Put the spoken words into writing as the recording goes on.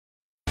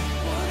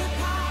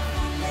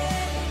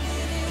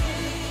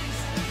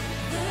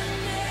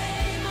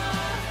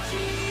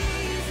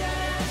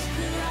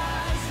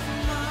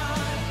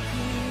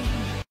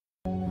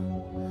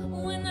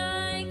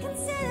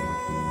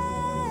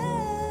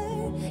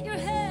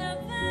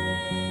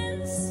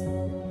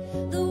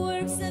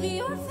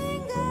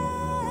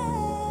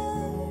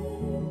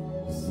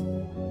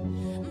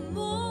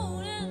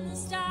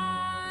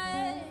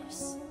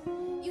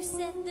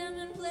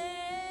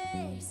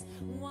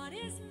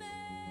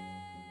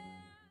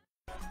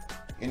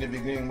In the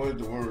beginning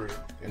was the Word,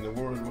 and the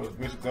Word was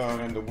with God,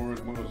 and the Word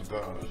was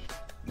God.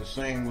 The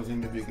same was in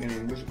the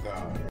beginning with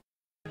God.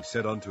 He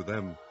said unto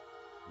them,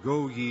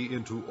 Go ye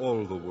into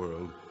all the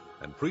world,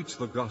 and preach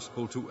the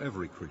gospel to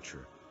every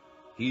creature.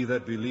 He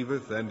that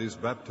believeth and is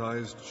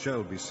baptized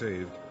shall be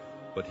saved,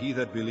 but he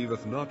that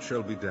believeth not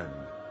shall be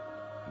damned.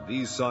 And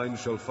these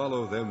signs shall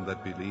follow them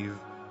that believe.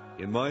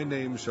 In my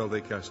name shall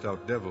they cast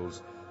out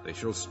devils, they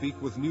shall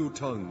speak with new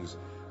tongues,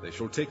 they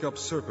shall take up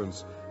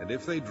serpents, and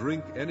if they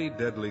drink any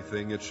deadly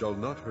thing, it shall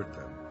not hurt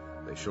them.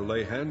 They shall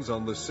lay hands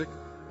on the sick,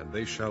 and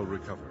they shall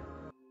recover.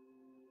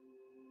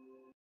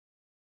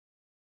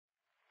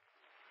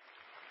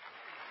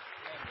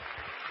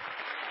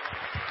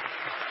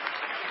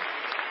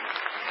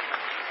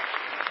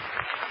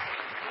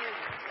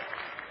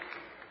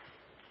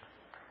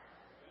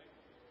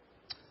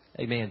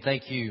 Amen.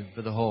 Thank you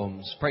for the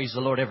hymns. Praise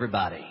the Lord,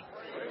 everybody.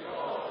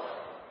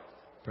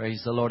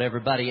 Praise the Lord,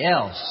 everybody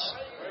else.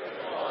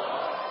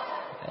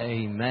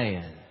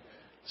 Amen.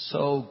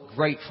 So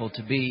grateful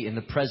to be in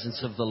the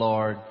presence of the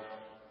Lord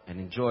and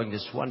enjoying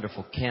this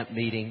wonderful camp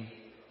meeting,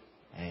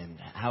 and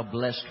how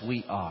blessed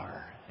we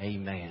are.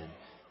 Amen.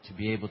 To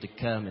be able to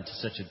come into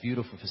such a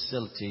beautiful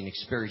facility and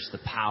experience the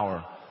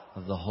power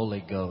of the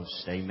Holy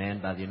Ghost.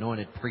 Amen. By the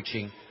anointed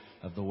preaching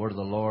of the word of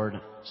the Lord.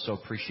 So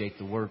appreciate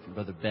the word from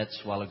Brother Betts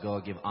a while ago.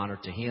 I give honor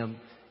to him.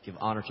 Give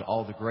honor to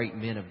all the great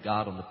men of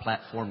God on the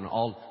platform and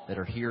all that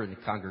are here in the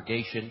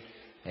congregation.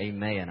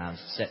 Amen. I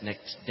sat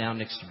down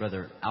next to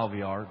Brother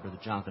Alviar, Brother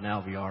Jonathan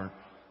Alviar.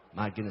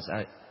 My goodness,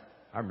 I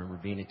remember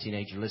being a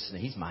teenager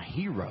listening. He's my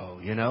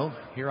hero, you know.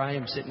 Here I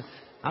am sitting.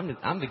 I'm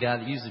the guy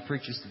that usually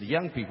preaches to the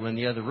young people in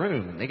the other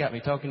room, and they got me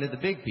talking to the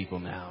big people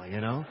now,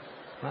 you know.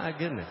 My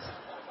goodness.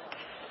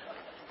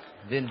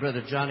 Then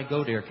Brother Johnny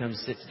Godare comes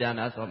and sits down.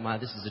 I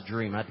thought, this is a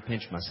dream. I had to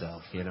pinch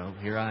myself, you know.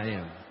 Here I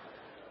am.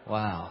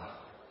 Wow.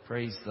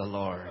 Praise the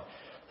Lord.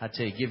 I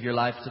tell you, give your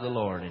life to the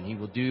Lord, and He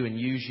will do and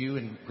use you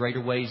in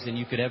greater ways than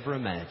you could ever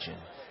imagine.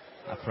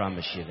 I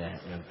promise you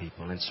that, young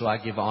people. And so I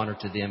give honor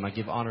to them. I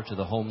give honor to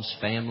the Holmes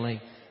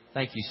family.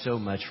 Thank you so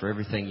much for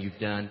everything you've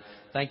done.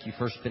 Thank you,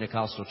 First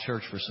Pentecostal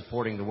Church, for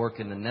supporting the work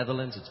in the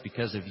Netherlands. It's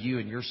because of you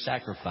and your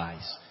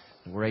sacrifice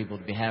that we're able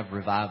to have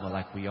revival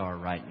like we are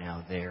right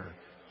now there.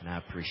 And I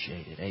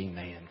appreciate it.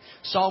 Amen.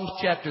 Psalms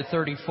chapter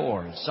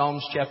 34.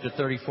 Psalms chapter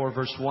 34,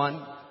 verse 1.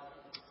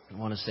 I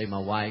want to say my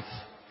wife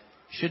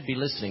should be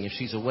listening if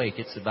she's awake.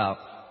 It's about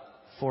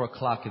 4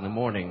 o'clock in the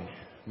morning,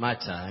 my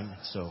time.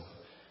 So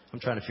I'm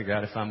trying to figure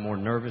out if I'm more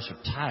nervous or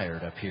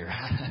tired up here.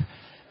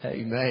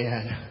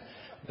 Amen.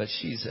 But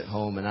she's at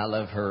home, and I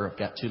love her. I've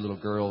got 2 little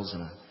girls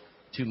and a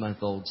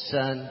 2-month-old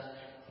son.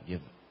 I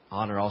give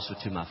honor also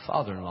to my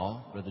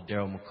father-in-law, Brother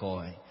Darrell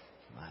McCoy,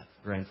 my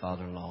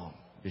grandfather-in-law,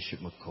 Bishop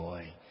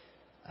McCoy.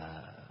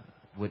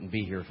 Wouldn't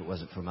be here if it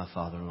wasn't for my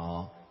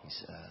father-in-law.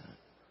 He's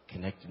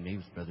connected me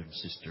with Brother and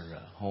Sister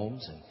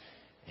Holmes,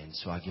 and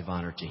so I give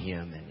honor to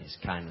him and his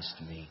kindness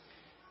to me.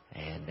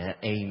 And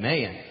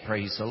amen.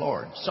 Praise the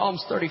Lord.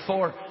 Psalms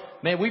 34.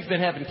 Man, we've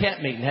been having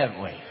camp meeting,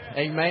 haven't we?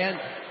 Amen.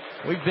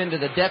 We've been to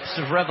the depths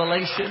of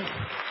revelation.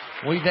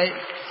 We've ate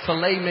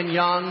filet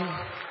mignon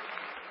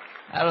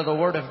out of the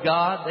Word of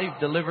God. They've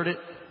delivered it.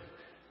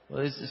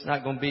 Well, it's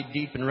not going to be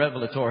deep and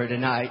revelatory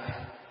tonight.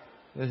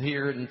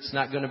 Here, and it's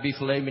not going to be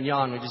filet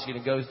mignon. We're just going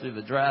to go through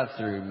the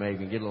drive-thru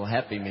maybe and get a little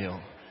Happy Meal.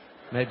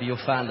 Maybe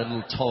you'll find a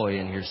little toy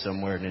in here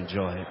somewhere and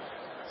enjoy it.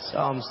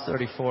 Psalms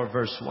 34,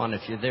 verse 1.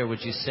 If you're there, would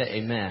you say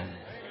amen? Amen.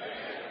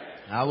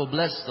 I will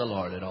bless the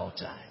Lord at all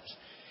times.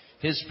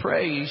 His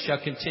praise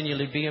shall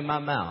continually be in my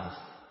mouth.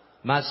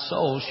 My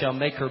soul shall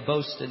make her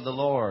boast in the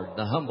Lord.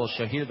 The humble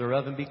shall hear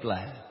thereof and be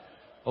glad.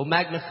 Oh,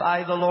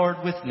 magnify the Lord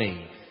with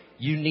me.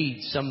 You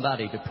need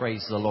somebody to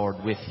praise the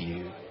Lord with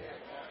you.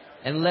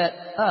 And let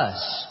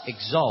us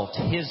exalt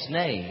His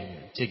name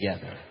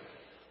together.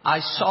 I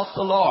sought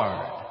the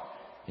Lord,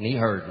 and He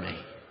heard me.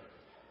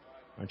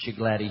 Aren't you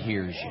glad He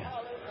hears you?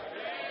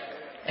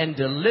 And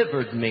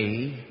delivered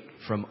me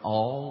from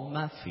all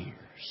my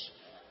fears.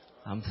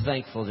 I'm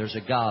thankful there's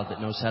a God that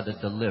knows how to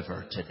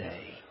deliver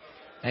today.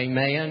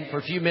 Amen. For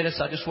a few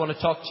minutes, I just want to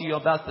talk to you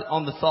about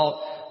on the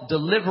thought,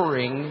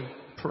 delivering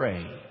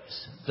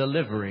praise.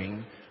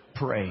 Delivering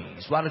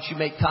praise. Why don't you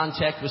make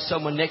contact with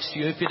someone next to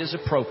you if it is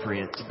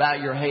appropriate to bow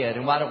your head?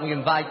 And why don't we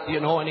invite the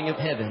anointing of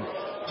heaven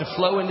to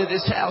flow into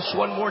this house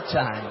one more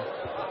time?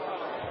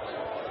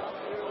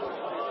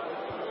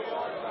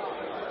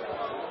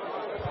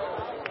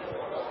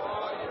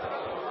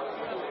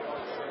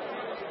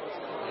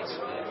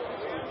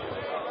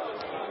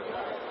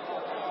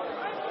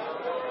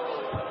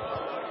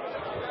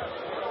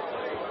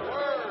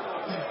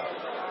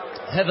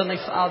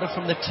 Heavenly Father,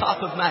 from the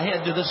top of my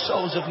head to the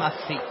soles of my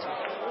feet,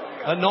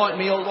 anoint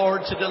me, O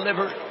Lord, to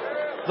deliver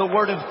the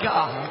Word of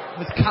God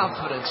with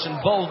confidence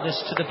and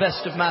boldness to the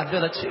best of my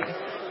ability.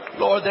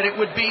 Lord, that it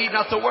would be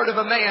not the word of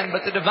a man,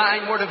 but the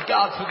divine Word of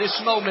God for this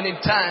moment in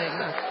time.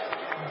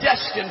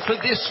 destined for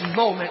this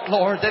moment,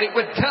 Lord, that it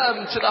would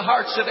come to the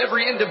hearts of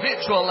every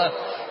individual.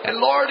 And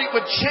Lord, it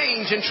would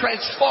change and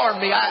transform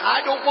me.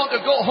 I don't want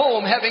to go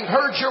home having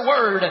heard your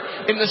word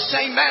in the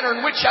same manner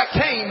in which I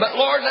came. But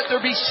Lord, let there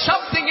be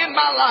something in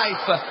my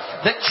life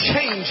that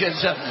changes.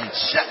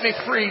 Set me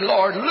free,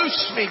 Lord.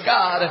 Loose me,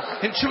 God,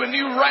 into a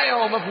new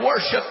realm of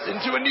worship,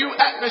 into a new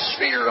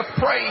atmosphere of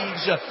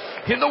praise.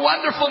 In the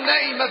wonderful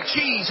name of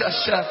Jesus.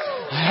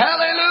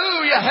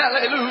 Hallelujah,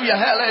 hallelujah,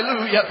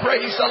 hallelujah.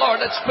 Praise the Lord.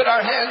 Let's put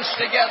our hands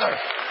together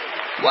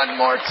one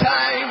more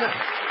time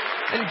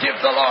and give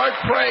the Lord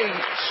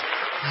praise.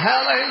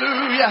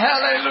 Hallelujah,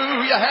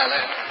 hallelujah,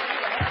 hallelujah.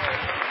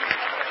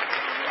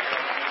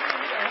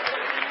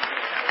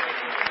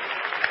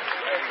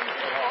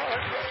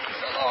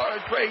 Praise the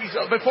Lord, praise the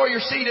Lord. Before you're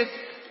seated,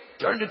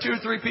 turn to 2 or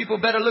 3 people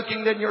better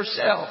looking than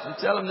yourself and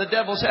tell them the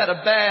devil's had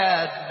a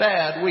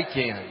bad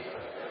weekend.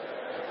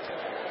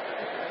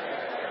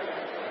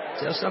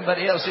 Tell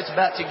somebody else it's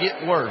about to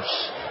get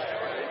worse.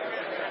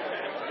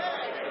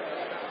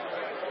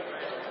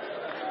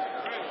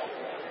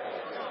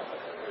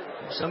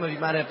 Some of you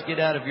might have to get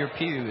out of your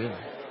pew.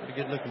 Pretty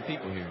good looking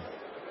people here.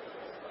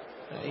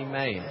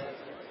 Amen.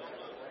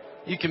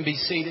 You can be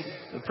seated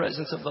in the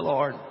presence of the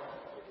Lord.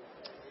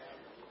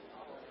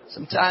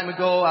 Some time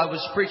ago, I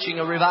was preaching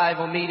a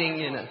revival meeting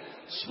in a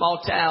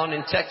small town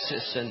in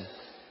Texas, and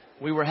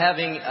we were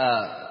having,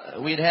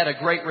 we had a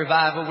great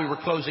revival. We were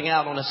closing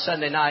out on a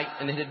Sunday night,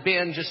 and it had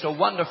been just a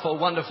wonderful,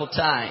 wonderful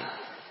time.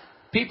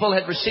 People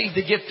had received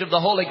the gift of the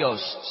Holy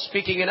Ghost,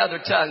 speaking in other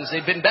tongues.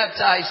 They'd been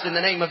baptized in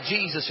the name of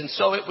Jesus. And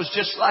so it was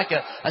just like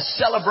a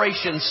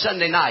celebration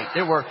Sunday night.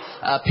 There were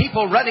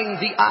people running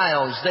the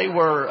aisles. They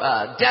were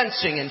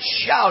dancing and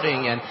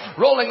shouting and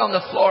rolling on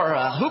the floor,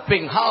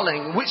 hooping,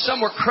 hollering.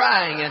 Some were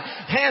crying and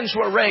hands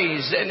were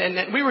raised.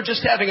 And we were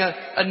just having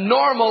a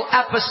normal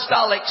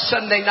apostolic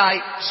Sunday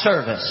night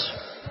service.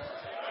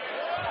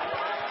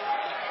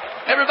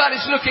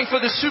 Everybody's looking for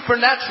the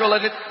supernatural,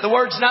 and the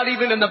word's not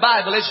even in the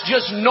Bible. It's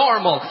just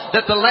normal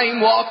that the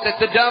lame walk,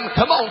 that the dumb,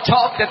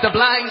 talk, that the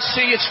blind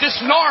see. It's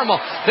just normal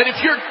that if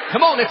you're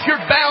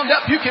bound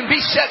up, you can be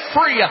set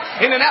free.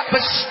 In an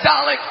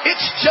apostolic,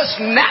 it's just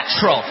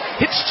natural.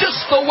 It's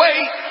just the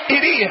way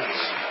it is.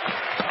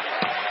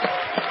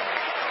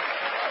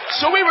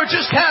 So we were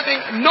just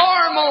having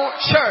normal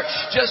church,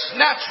 just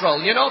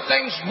natural. You know,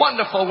 things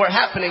wonderful were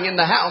happening in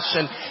the house.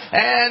 And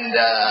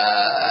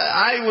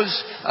I was,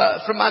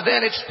 from my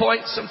vantage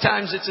point,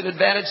 sometimes it's an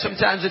advantage,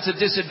 sometimes it's a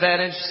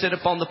disadvantage to sit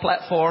up on the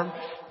platform.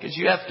 Because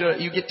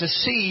you get to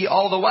see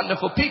all the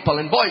wonderful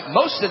people. And boy,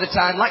 most of the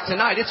time, like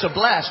tonight, it's a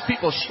blast.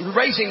 People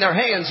raising their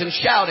hands and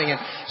shouting.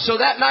 And so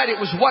that night it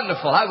was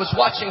wonderful. I was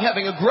watching,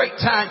 having a great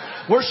time,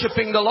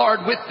 worshiping the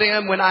Lord with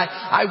them. When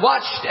I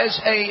watched as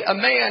a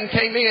man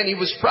came in. He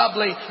was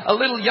probably a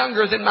little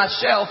younger than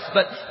myself,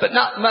 but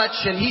not much.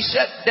 And he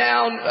sat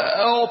down,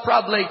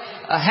 probably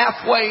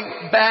halfway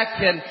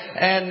back.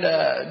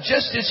 And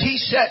just as he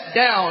sat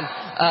down,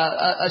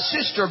 a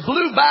sister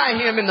blew by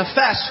him in the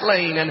fast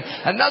lane, and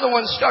another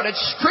one started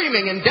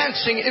screaming and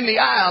dancing in the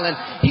aisle, and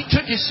he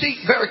took his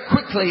seat very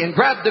quickly and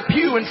grabbed the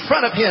pew in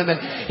front of him, and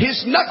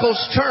his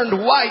knuckles turned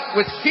white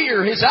with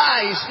fear. His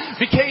eyes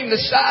became the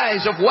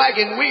size of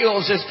wagon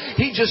wheels as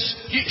he just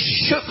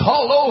shook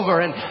all over.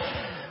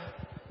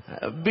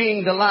 And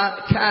being the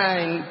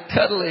kind,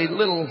 cuddly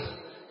little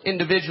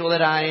individual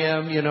that I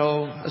am, you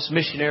know, us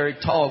missionary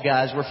tall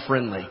guys were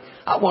friendly.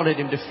 I wanted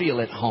him to feel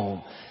at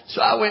home.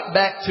 So I went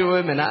back to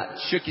him and I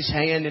shook his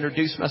hand,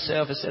 introduced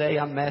myself. I said, "Hey,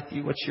 I'm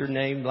Matthew. What's your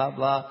name? Blah,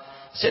 blah."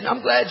 I said,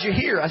 "I'm glad you're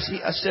here." I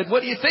said,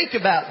 "What do you think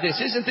about this?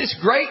 Isn't this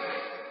great?"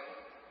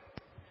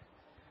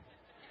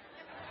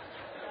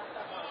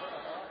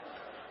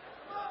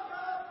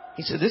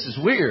 He said, "This is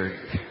weird.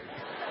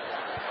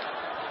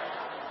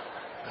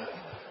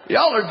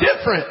 Y'all are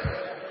different."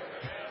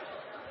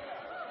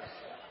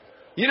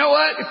 You know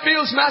what? It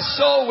fills my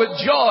soul with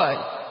joy.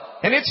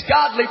 And it's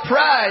godly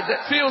pride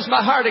that fills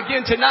my heart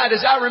again tonight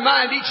as I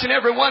remind each and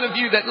every one of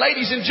you that,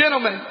 ladies and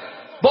gentlemen,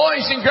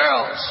 boys and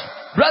girls,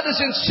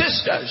 brothers and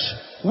sisters,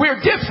 we're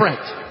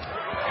different.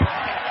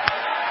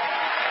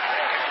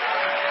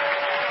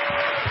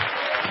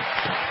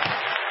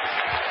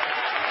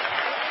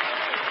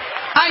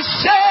 I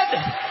said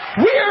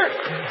we're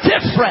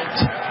different.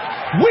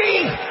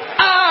 We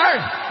are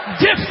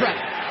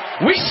different.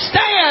 We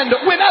stand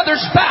when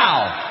others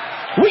bow.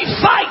 We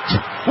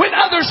fight when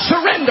others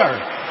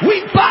surrender.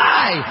 We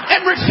buy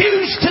and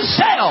refuse to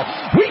sell.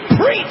 We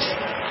preach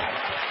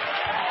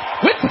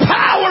with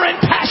power and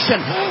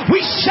passion.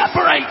 We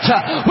separate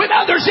when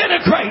others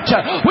integrate.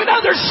 When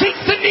others seek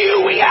the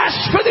new, we ask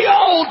for the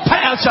old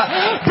paths.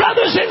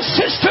 Brothers and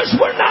sisters,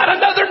 we're not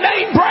another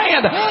name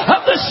brand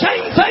of the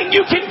same thing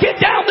you can get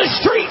down the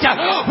street.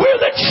 We're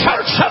the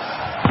church of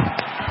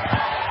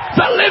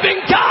the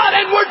living God,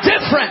 and we're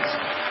different.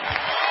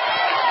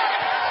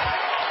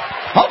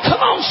 Oh,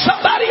 come on,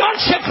 somebody,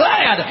 aren't you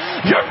glad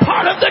you're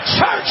part of the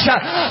church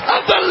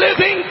of the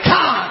living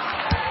God?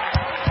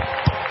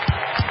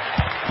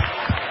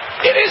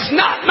 It is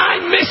not my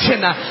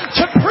mission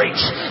to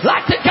preach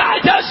like the guy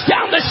does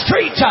down the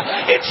street.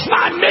 It's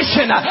my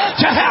mission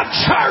to have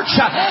church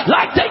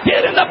like they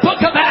did in the book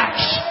of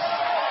Acts.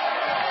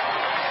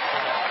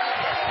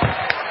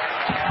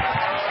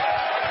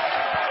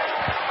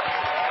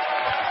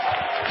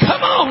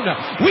 Come on.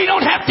 We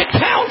don't have to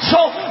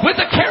counsel with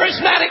the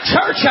charismatic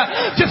church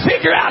to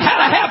figure out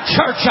how to have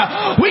church.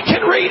 We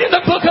can read in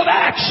the book of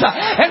Acts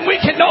and we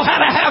can know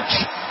how to have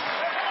church.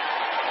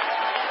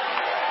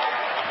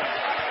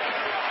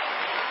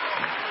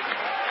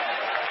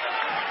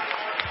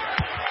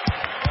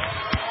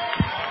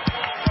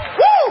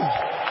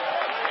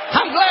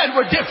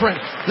 We're different.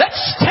 Let's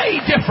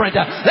stay different.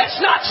 Let's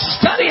not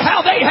study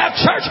how they have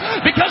church,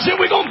 because then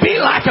we're going to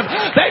be like them.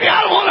 Baby,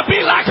 I don't want to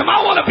be like them.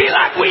 I want to be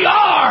like we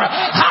are.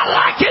 I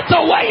like it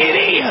the way it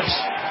is.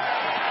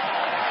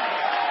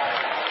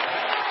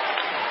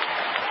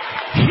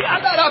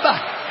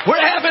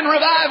 We're having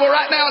revival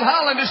right now in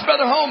Holland, as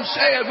Brother Holmes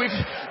said. We've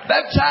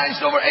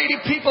baptized over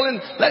 80 people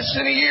in less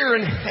than a year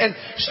and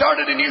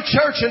started a new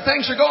church, and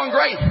things are going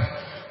great.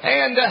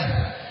 And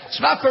it's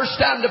my first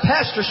time to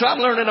pastor, so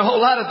I'm learning a whole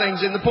lot of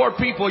things. And the poor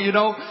people, you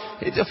know,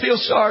 I feel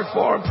sorry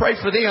for them, pray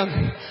for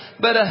them.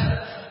 But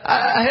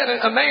I had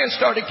a man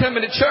started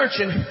coming to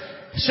church, and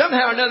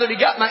somehow or another he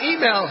got my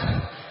email.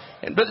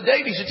 And Brother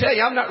Davies will tell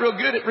you, I'm not real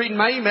good at reading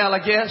my email,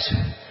 I guess.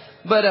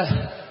 But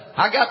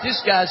I got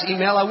this guy's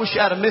email. I wish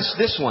I'd have missed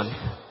this one.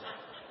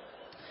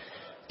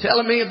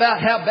 Telling me about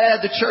how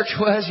bad the church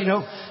was. You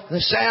know, the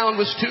sound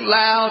was too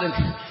loud and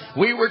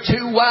we were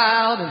too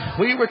wild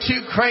and we were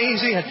too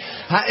crazy, and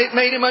it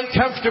made him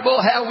uncomfortable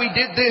how we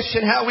did this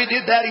and how we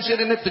did that. He said,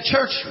 and at the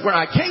church where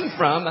I came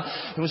from,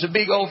 it was a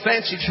big old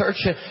fancy church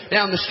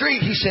down the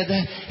street. He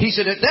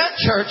said at that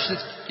church,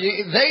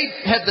 they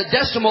had the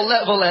decimal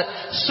level at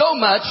so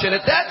much, and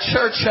at that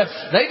church,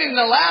 they didn't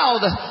allow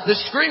the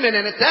screaming,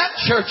 and at that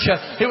church,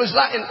 it was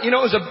like, you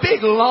know, it was a big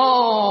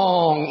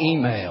long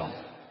email.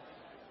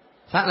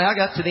 Finally, I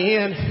got to the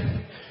end.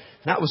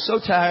 And I was so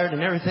tired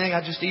and everything,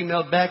 I just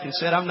emailed back and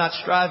said, I'm not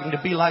striving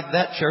to be like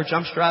that church.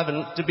 I'm striving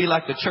to be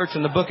like the church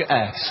in the book of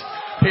Acts.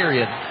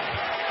 Period.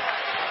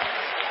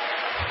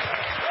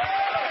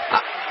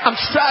 I'm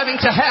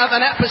striving to have an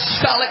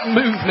apostolic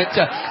movement.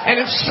 And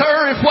if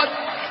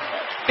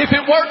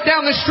it worked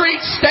down the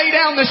street, stay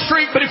down the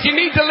street. But if you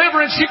need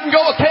deliverance, you can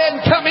go ahead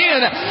and come in.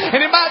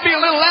 And it might be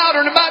a little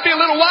louder and it might be a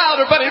little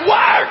wilder, but it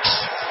works.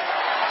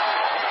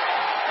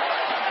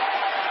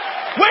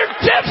 We're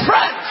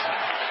different.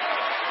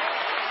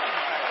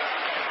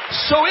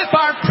 So if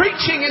our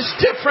preaching is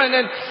different,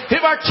 and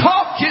if our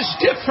talk is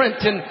different,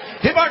 and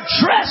if our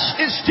dress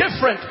is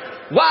different,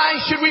 why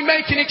should we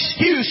make an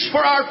excuse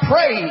for our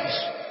praise?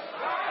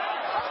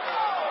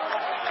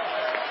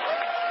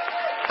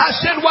 I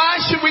said, why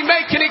should we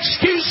make an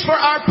excuse for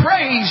our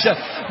praise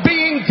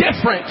being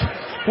different?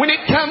 When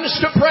it comes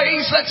to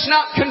praise, let's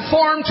not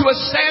conform to a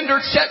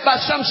standard set by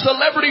some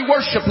celebrity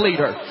worship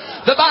leader.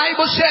 The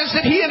Bible says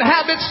that He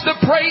inhabits the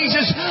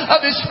praises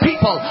of His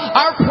people.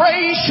 Our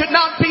praise should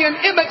not be an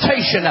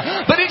imitation,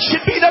 but it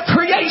should be the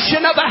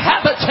creation of a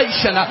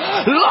habitation.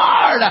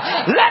 Lord,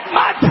 let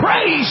my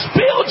praise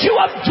build you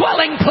a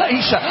dwelling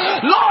place.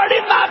 Lord,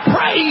 in my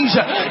praise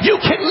you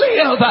can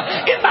live.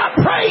 In my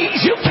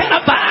praise you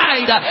can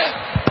abide.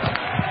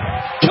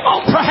 Come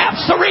on,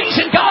 perhaps the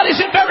reason God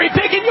isn't very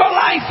big in your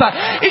life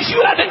is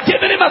you haven't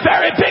given Him a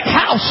very big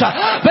house.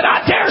 But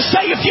I dare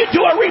say if you do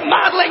a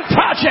remodeling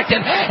project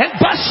and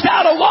bust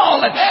out a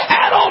wall and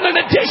add on an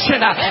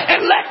addition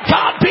and let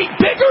God be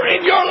bigger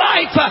in your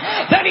life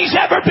than He's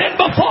ever been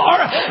before,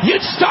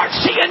 you'd start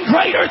seeing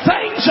greater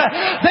things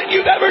than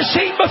you've ever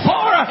seen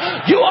before.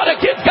 You ought to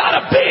give God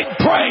a big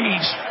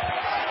praise.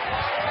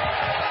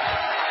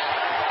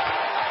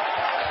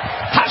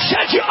 I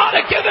said you ought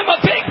to give Him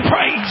a big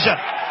praise.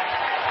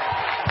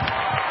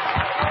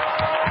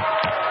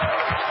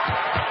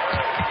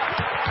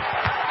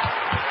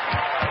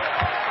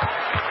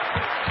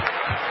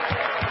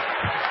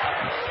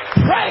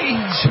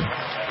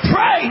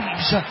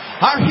 Praise.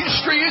 Our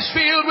history is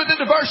filled with a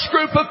diverse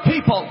group of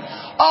people,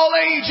 all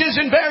ages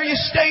and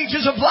various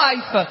stages of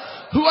life,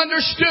 who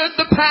understood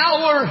the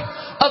power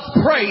of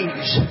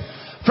praise.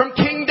 From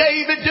King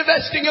David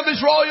divesting of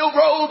his royal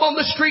robe on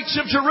the streets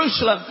of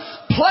Jerusalem,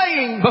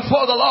 playing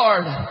before the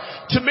Lord,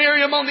 to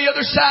Miriam on the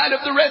other side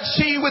of the Red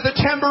Sea with a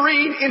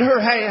tambourine in her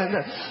hand,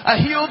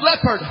 a healed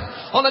leopard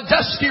on a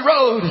dusty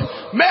road,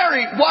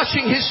 Mary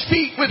washing His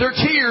feet with her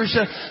tears,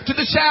 to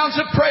the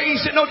sounds of praise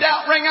that no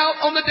doubt rang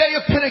out on the day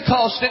of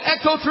Pentecost and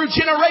echo through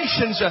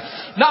generations,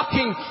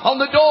 knocking on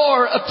the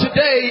door of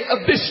today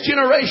of this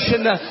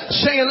generation,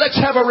 saying, let's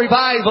have a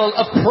revival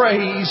of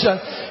praise.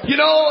 You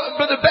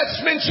know, Brother Betts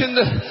mentioned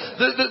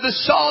the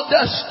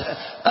sawdust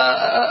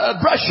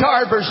brush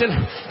harbors,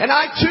 and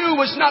I too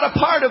was not a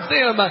part of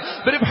them,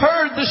 but have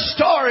heard the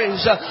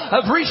stories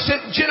of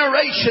recent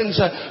generations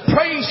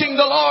praising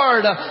the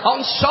Lord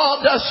on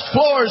sawdust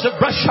floors of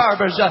brush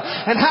harbors,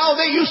 and how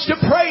they used to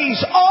praise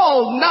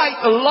all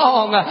night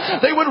long.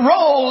 They would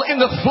roll in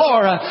the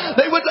floor.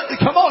 They would,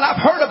 come on,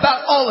 I've heard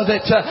about all of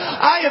it.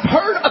 I have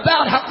heard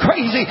about how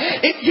crazy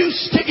it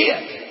used to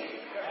get.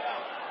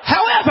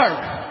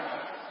 However,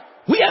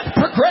 we have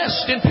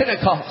progressed in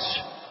Pentecost,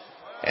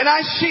 and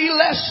I see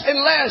less and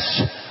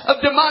less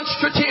of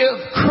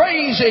demonstrative,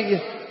 crazy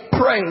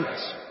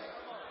praise.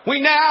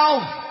 We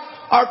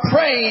now are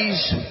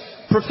praise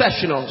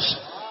professionals.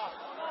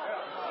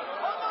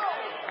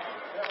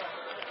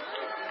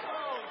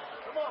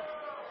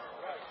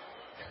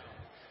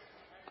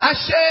 I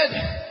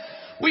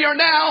said we are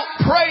now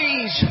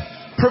praise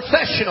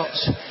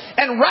professionals.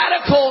 And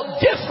radical,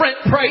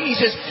 different praise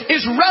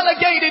is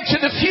relegated to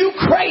the few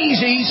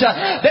crazies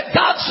that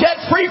God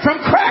set free from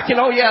crack. And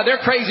oh yeah,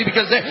 they're crazy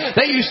because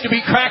they used to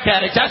be crack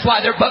addicts. That's why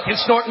they're bucking,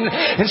 snorting,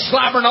 and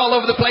slobbering all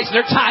over the place, and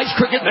their ties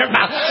crooked in their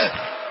mouth.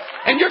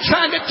 And you're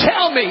trying to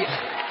tell me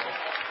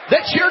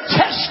that your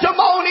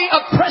testimony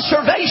of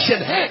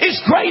preservation is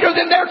greater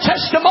than their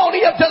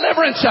testimony of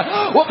deliverance.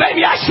 Well,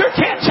 baby, I sure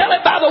can't tell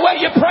it by the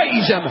way you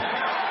praise Him.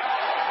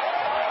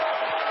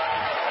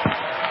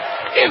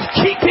 If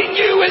keeping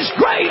you is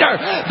greater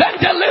than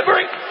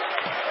delivering.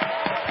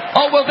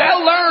 Oh, well,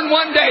 they'll learn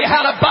one day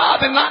how to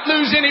bob and not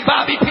lose any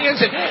bobby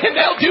pins. And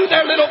they'll do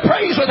their little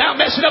praise without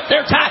messing up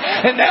their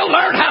tie. And they'll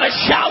learn how to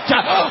shout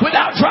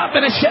without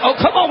dropping a shit. Oh,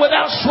 come on,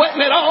 without sweating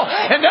at all.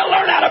 And they'll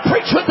learn how to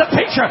preach with the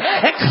preacher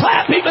and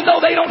clap even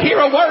though they don't hear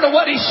a word of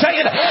what he's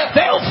saying.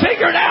 They'll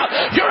figure it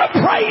out. You're a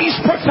praise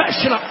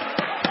professional.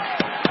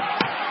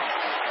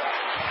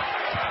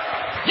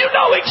 You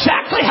know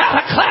exactly how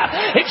to clap,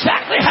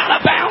 exactly how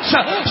to bounce,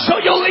 so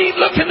you'll leave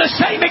looking the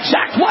same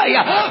exact way.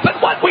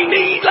 But what we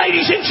need,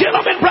 ladies and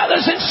gentlemen,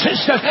 brothers and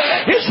sisters,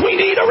 is we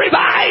need a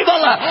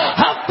revival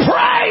of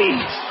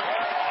praise.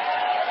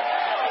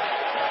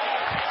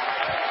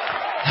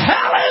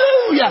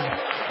 Hallelujah.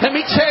 Let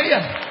me tell you,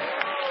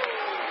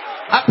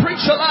 I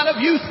preach a lot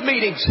of youth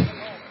meetings.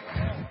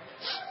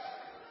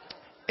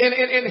 And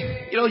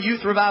you know,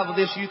 youth revival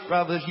this, youth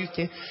revival this, youth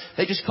camp.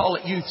 They just call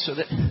it youth so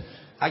that...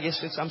 I guess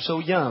since I'm so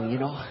young, you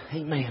know,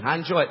 amen. I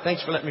enjoy it.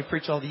 Thanks for letting me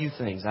preach all the youth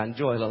things. I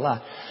enjoy it a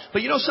lot.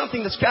 But you know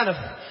something that's kind of,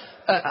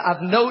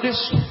 I've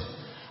noticed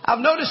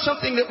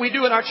something that we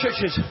do in our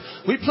churches.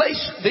 We place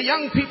the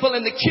young people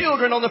and the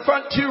children on the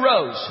front 2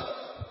 rows.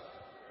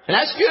 And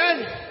that's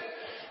good.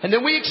 And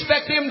then we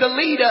expect them to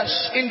lead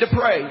us into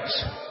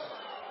praise.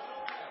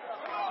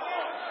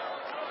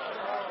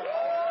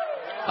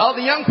 All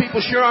the young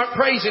people sure aren't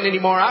praising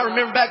anymore. I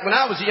remember back when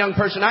I was a young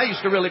person, I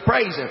used to really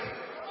praise Him.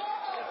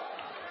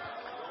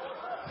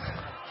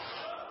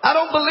 I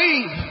don't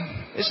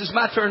believe, this is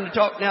my turn to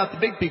talk now at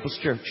the big people's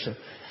church.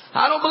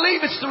 I don't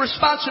believe it's the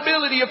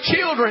responsibility of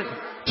children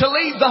to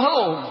leave the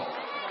home.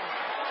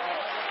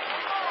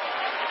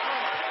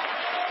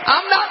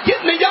 I'm not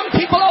getting the young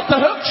people off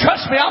the hook.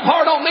 Trust me, I'm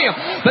hard on them.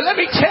 But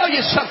let me tell you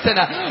something.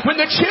 When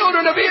the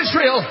children of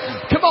Israel,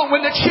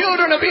 when the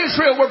children of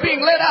Israel were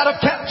being led out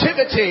of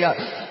captivity,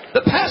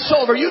 the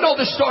Passover, you know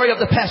the story of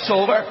the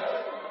Passover.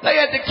 They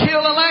had to kill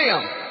a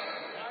lamb.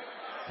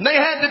 And they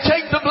had to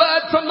take the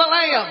blood from the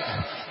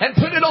lamb and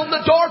put it on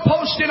the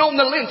doorpost and on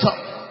the lintel.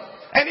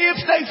 And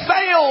if they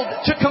failed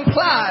to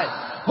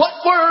comply, what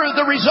were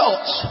the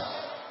results?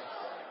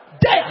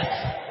 Death.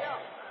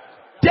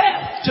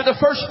 Death to the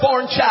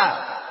firstborn child.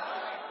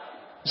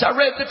 As I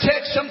read the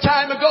text some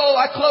time ago,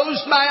 I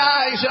closed my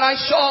eyes and I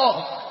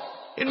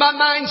saw, in my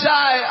mind's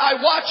eye, I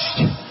watched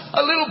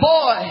a little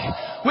boy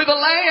with a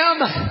lamb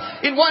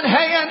in one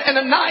hand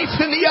and a knife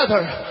in the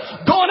other,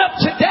 going up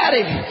to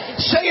Daddy,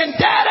 saying,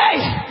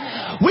 Daddy,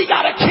 we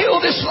got to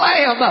kill this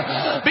lamb,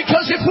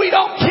 because if we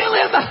don't kill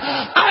him,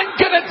 I'm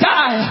going to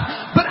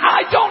die. But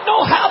I don't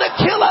know how to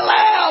kill a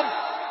lamb.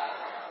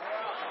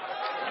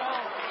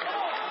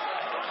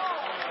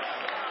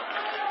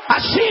 I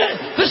see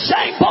the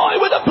same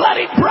boy with a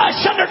bloody brush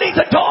underneath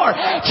the door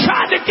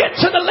trying to get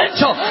to the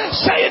lintel,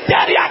 saying,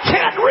 Daddy, I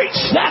can't reach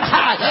that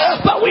high,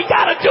 but we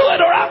got to do it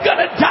or I'm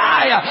going to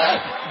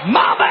die.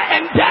 Mama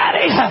and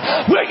Daddy,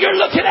 where you're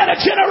looking at a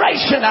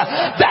generation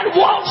that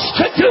wants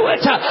to do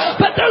it,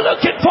 but they're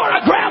looking for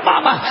a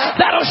grandmama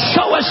that'll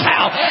show us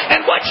how.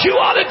 And what you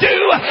ought to do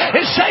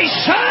is say,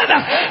 son,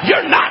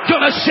 you're not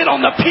going to sit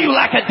on the pew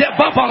like a dead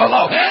bump on a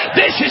log.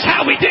 This is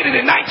how we did it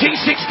in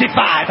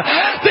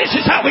 1965. This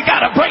is how we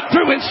got a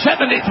breakthrough in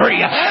 73.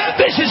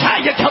 This is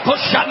how your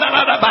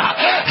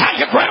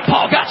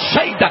grandpa got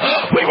saved.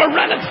 We were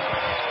running.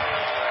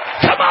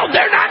 Come on,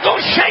 they're not going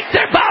to shake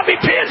their bobby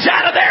pins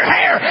out of their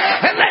hair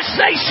unless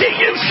they see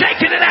you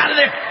shaking it out of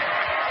there.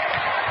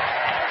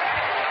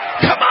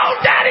 Come on,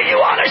 Daddy, you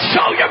ought to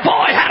show your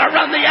boy how to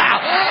run the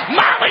aisle.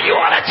 Mama, you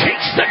ought to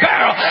teach the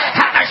girl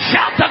how to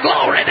shout the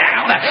glory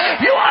down.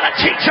 You ought to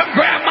teach them,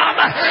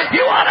 Grandmama.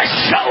 You ought to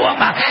show them,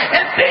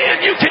 and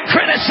then you can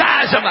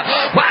criticize them.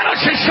 Why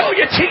don't you show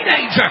your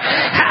teenager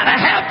how to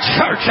have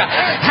church,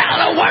 how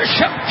to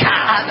worship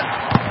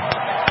God?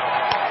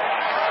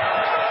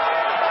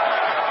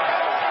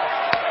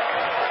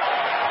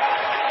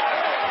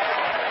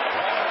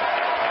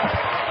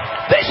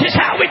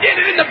 we did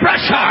it in the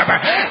brush arbor.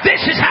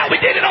 This is how we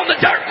did it on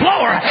the dirt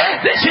floor.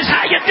 This is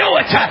how you do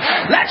it.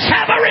 Let's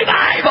have a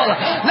revival.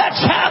 Let's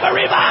have a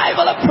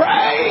revival of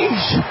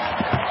praise.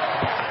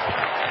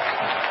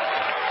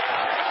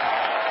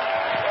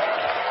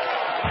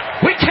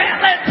 We can't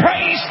let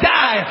praise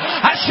die.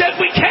 I said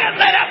we can't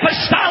let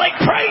apostolic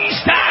praise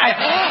die.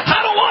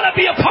 I don't want to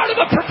be a part of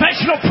a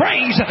professional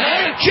praise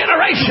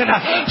generation.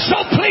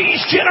 So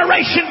please,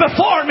 generation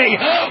before me,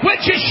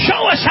 would you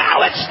show us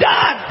how it's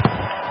done?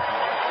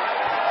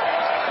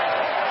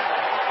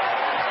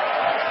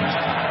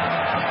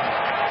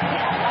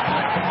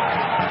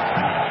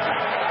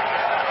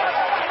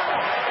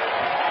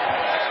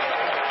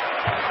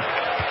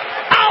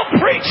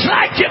 Preach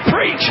like you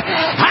preach.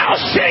 I'll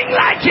sing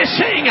like you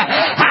sing.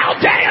 I'll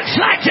dance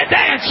like you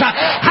dance.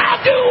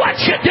 I'll do what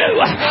you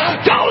do.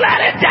 Don't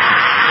let it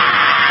die.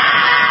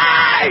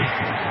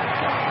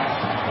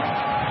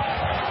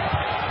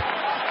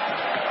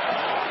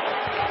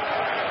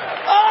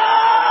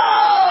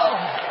 Oh!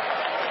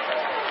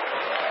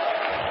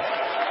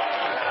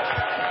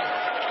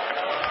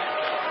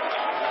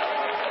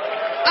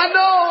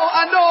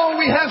 I know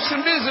we have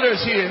some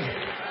visitors here.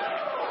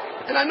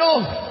 And I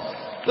know,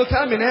 look,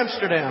 I'm in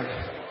Amsterdam.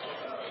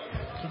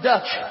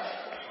 Dutch.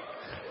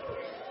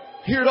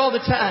 Hear it all the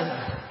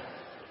time.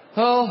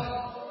 Oh,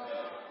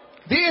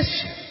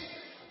 this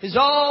is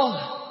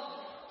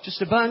all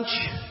just a bunch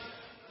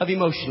of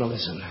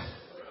emotionalism.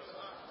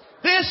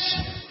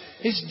 This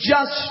is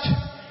just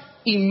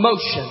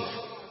emotion.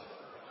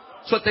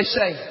 That's what they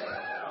say.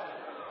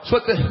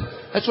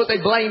 That's what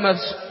they blame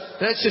us.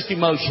 That's just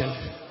emotion.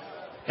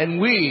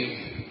 And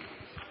we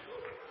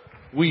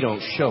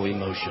don't show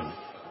emotion.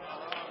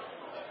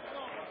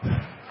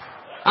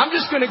 I'm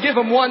just going to give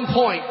them 1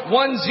 point.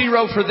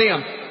 1-0 for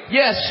them.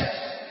 Yes,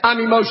 I'm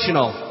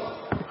emotional.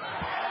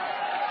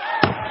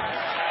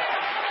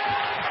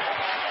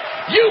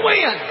 You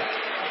win.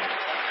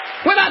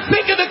 When I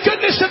think of the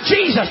goodness of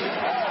Jesus.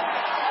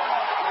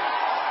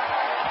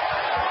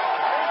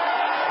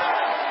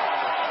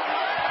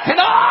 And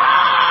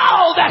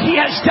all that He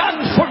has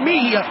done for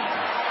me.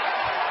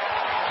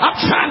 I'm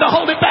trying to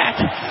hold it back.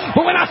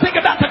 But when I think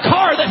about the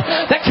car that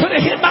could have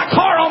hit my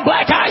car on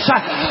black ice,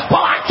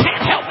 I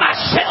can't help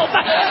myself.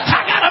 I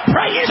gotta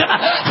praise Him.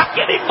 I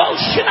get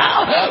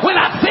emotional when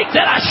I think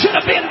that I should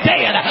have been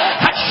dead.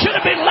 I should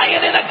have been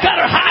laying in a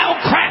gutter high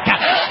on crack.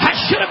 I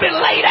should have been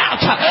laid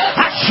out.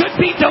 I should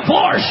be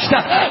divorced.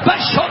 But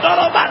I'm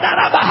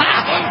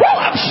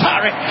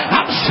sorry.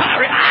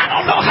 I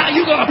don't know how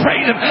you're gonna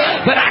praise Him,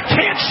 but I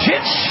can't sit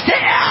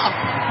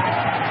still.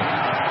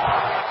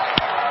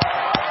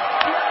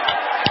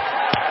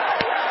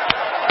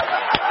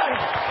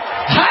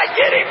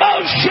 Get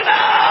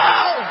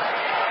emotional.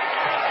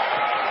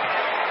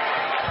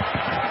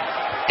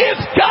 If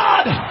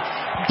God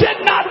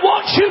did not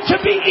want you to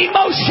be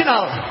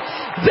emotional,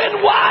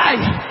 then why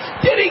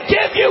did He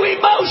give you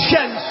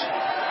emotions?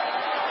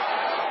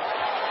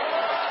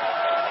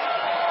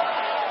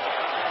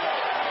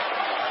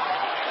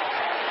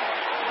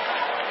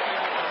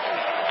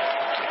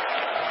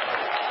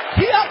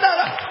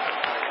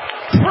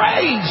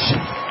 Praise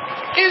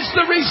is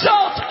the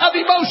result of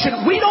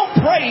emotion. We don't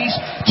praise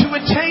to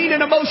attain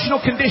an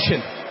emotional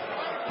condition.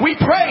 We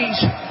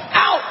praise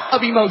out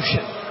of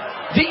emotion.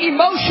 The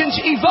emotions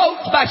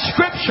evoked by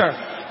Scripture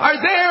are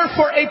there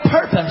for a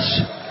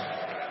purpose.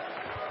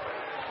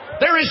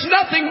 There is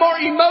nothing more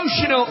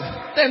emotional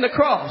than the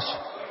cross.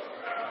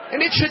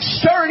 And it should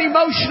stir an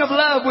emotion of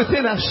love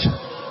within us.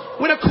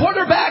 When a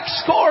quarterback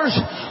scores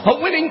a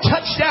winning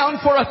touchdown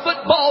for a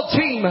football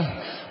team,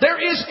 there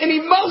is an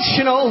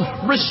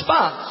emotional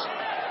response.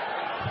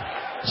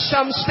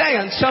 Some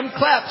stand, some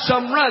clap,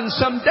 some run,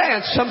 some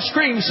dance, some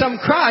scream, some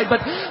cry,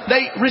 but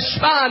they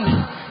respond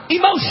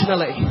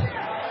emotionally.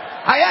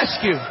 I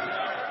ask you,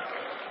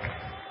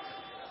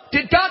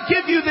 did God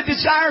give you the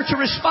desire to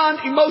respond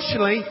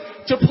emotionally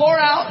to pour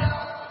out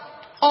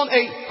on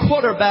a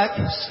quarterback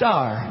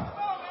star?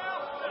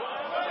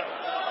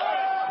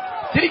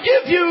 Did He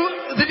give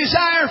you the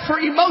desire for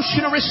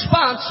emotional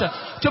response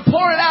to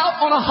pour it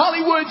out on a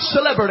Hollywood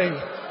celebrity?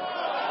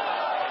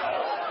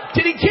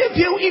 Did He give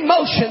you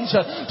emotions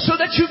so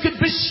that you could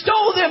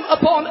bestow them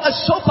upon a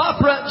soap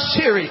opera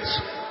series?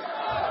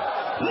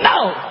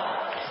 No.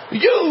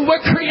 You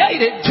were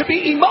created to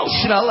be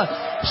emotional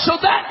so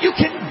that you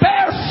can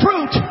bear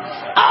fruit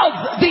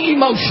of the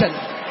emotion.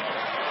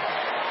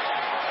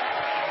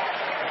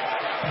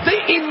 The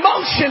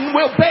emotion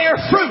will bear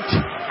fruit.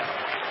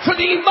 For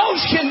the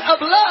emotion of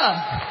love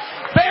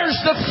bears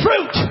the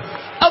fruit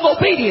of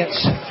obedience.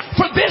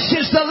 For this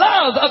is the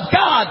love of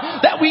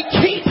God, that we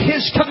keep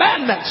His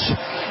commandments.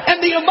 And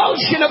the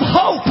emotion of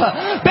hope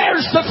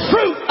bears the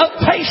fruit of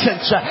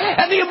patience.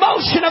 And the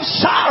emotion of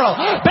sorrow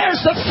bears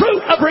the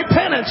fruit of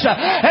repentance.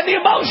 And the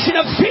emotion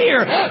of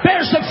fear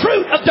bears the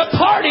fruit of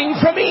departing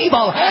from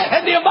evil.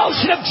 And the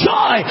emotion of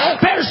joy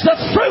bears the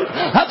fruit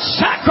of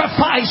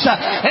sacrifice.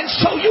 And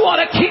so you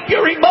ought to keep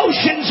your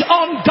emotions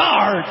on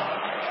guard.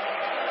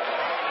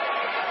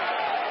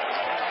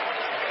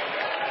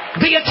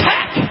 The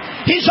attack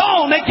is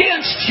on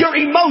against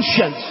your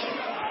emotions.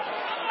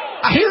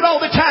 I hear it all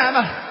the time.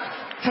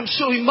 I'm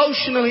so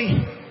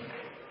emotionally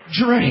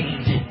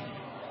drained.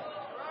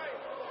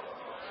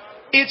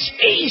 It's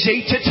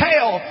easy to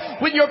tell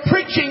when you're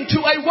preaching to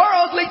a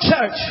worldly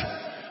church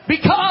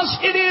because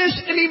it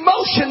is an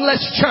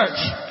emotionless church.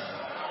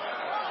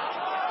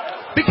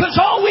 Because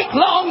all week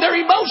long their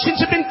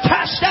emotions have been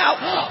cast out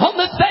on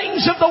the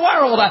things of the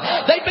world.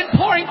 They've been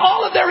pouring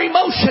all of their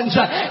emotions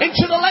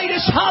into the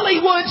latest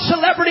Hollywood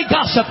celebrity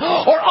gossip.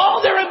 Or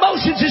all their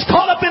emotions is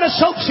caught up in a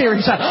soap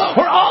series.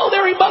 Or all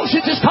their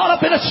emotions is caught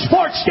up in a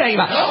sports game.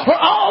 Or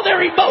all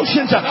their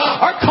emotions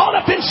are caught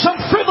up in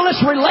some frivolous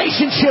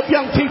relationship,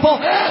 young people,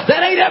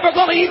 that ain't ever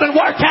going to even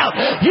work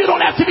out. You don't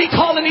have to be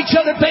calling each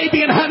other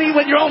baby and honey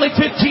when you're only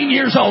 15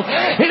 years old.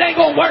 It ain't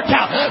going to work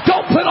out.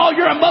 Don't put all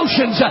your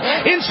emotions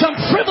in some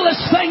frivolous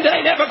thing that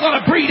ain't ever going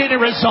to breed any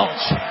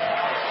results.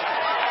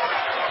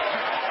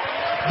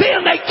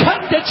 Then they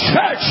come to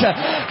church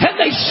and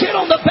they sit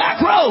on the back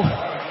row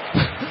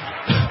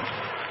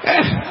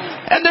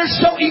and they're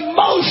so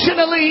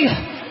emotionally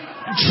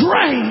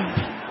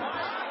drained.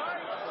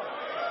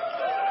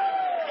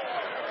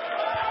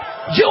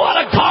 You ought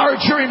to guard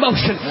your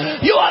emotion.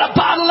 You ought to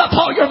bottle up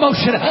all your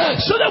emotion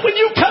so that when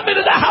you come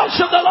into the house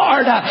of the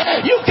Lord,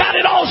 you've got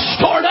it all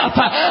stored up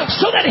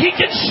so that He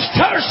can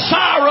stir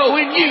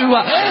sorrow in you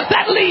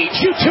that leads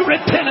you to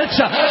repentance,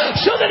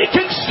 so that He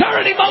can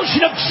stir an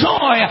emotion of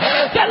joy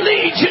that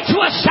leads you to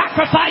a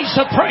sacrifice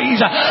of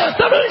praise,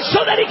 so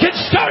that He can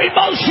stir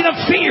emotion of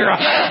fear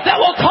that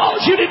will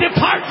cause you to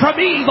depart from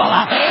evil.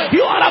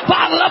 You ought to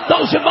bottle up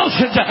those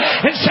emotions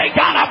and say,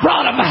 God, I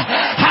brought them.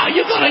 How are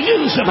you going to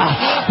use them?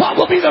 What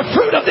will be the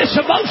fruit of this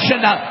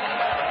emotion?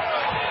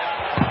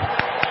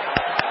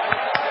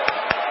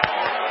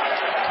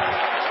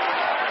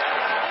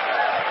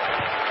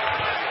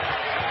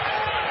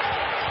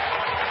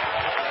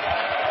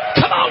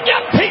 Come on,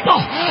 young people.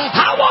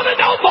 I want to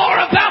know more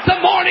about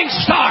the morning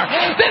star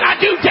than I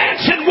do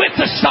dancing with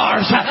the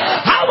stars.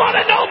 I want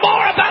to know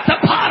more about the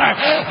Potter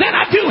than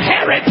I do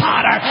Harry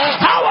Potter.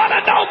 I want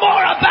to know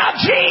more about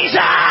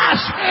Jesus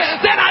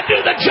than I do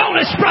the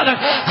Jonas Brothers.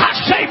 I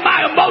save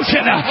my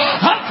emotion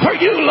up for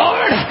you,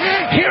 Lord.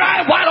 Here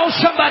why don't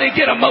somebody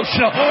get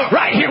emotional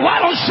right here? Why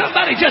don't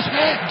somebody just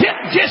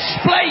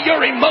display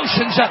your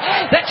emotions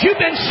that you've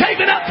been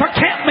saving up for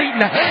camp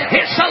meeting?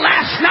 It's the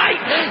last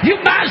night. You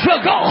might as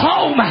well go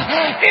home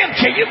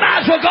empty. You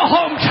might as well go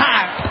home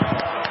tired.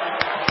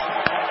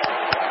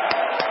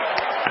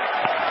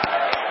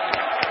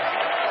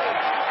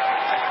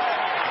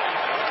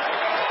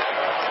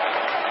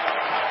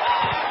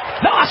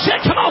 No, I said,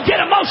 come on, get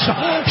emotional.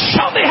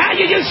 Show me how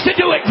you used to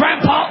do it,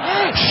 Grandpa.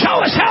 Show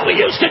us how we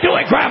used to do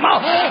it,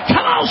 Grandma.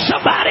 Come on,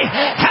 somebody.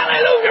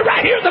 Hallelujah. Right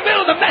here in the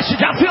middle of the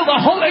message, I feel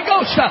the Holy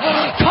Ghost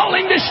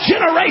calling this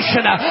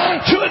generation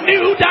to a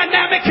new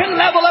dynamic and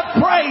level of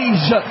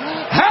praise.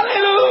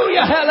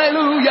 Hallelujah,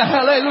 hallelujah,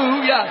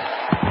 hallelujah.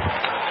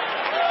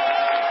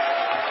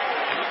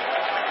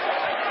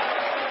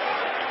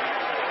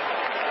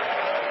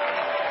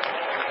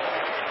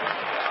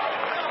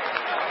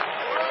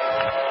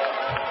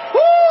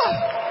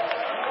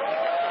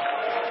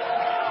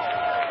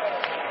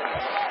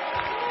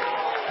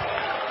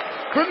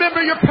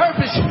 Remember your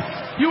purpose.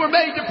 You were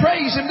made to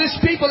praise Him. This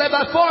people have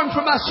I formed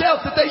for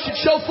myself that they should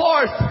show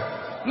forth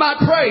my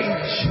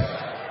praise.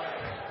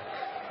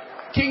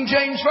 King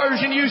James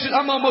Version uses,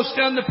 I'm almost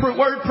done, the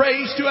word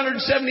praise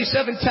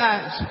 277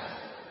 times.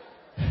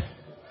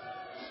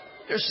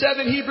 There's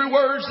 7 Hebrew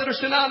words that are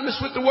synonymous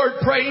with the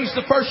word praise.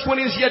 The first one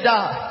is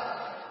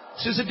yada.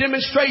 This is a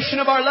demonstration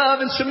of our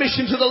love and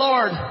submission to the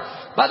Lord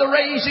by the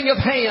raising of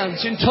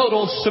hands in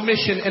total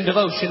submission and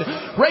devotion.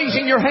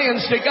 Raising your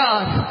hands to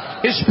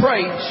God is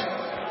praise.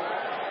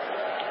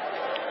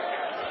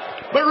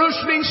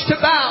 Baruch means to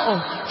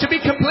bow, to be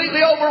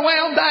completely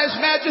overwhelmed by His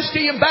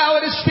majesty and bow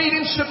at His feet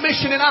in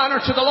submission and honor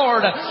to the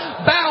Lord.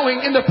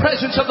 Bowing in the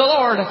presence of the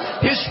Lord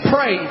is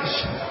praise.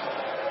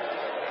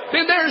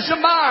 Then there's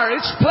Zamar.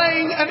 It's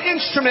playing an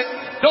instrument.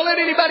 Don't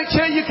let anybody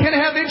tell you can't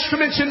have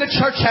instruments in the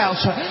church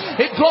house.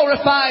 It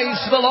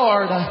glorifies the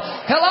Lord.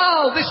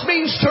 Hello, this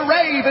means to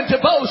rave and to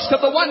boast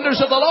of the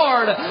wonders of the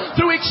Lord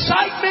through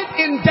excitement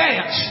in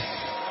dance.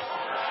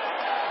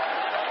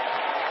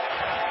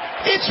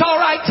 It's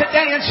all right to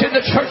dance in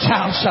the church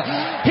house.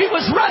 He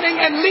was running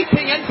and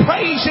leaping and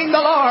praising the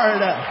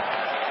Lord.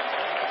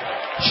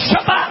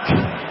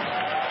 Shabbat.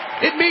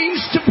 It means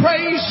to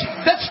praise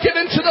that's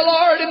given to the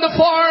Lord in the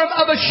form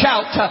of a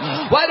shout.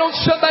 Why don't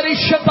somebody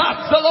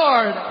Shabbat the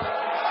Lord?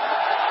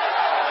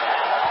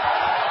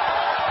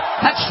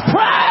 That's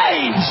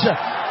praise.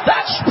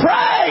 That's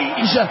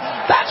praise.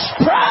 That's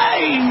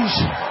praise.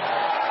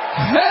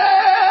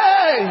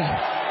 Hey!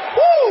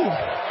 Woo!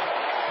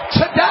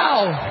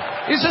 Tadal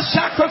is a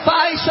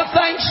sacrifice of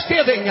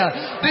thanksgiving.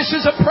 This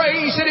is a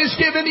praise that is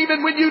given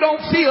even when you don't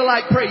feel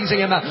like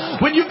praising Him.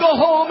 When you go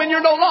home and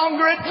you're no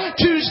longer at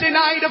Tuesday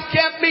night of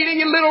camp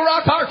meeting in Little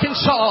Rock,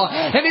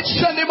 Arkansas, and it's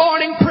Sunday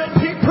morning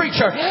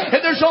preacher,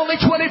 and there's only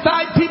 25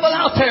 people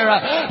out there,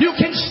 you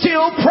can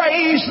still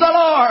praise the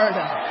Lord.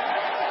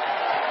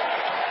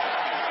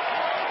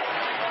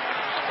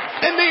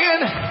 And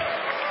then,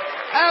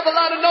 I have a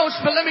lot of notes,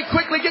 but let me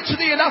quickly get to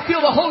the end. I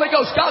feel the Holy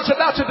Ghost. God's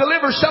about to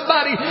deliver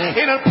somebody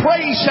in a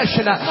praise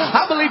session.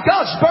 I believe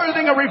God's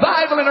birthing a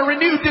revival and a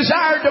renewed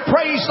desire to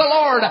praise the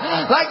Lord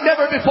like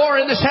never before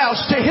in this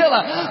house. To heal,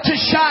 to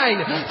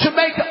shine, to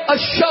make a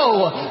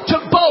show, to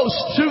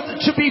boast,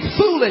 to be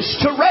foolish,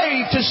 to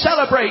rave, to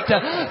celebrate,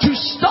 to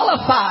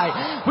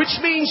stultify, which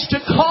means to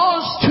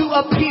cause to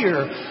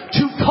appear.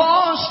 To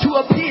cause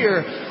to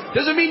appear.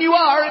 Doesn't mean you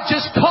are. It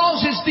just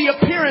causes the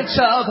appearance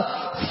of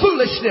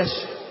foolishness.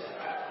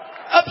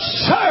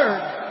 Absurd.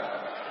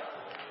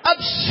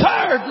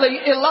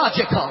 Absurdly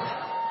illogical.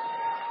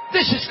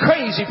 This is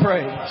crazy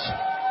praise.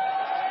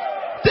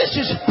 This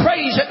is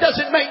praise that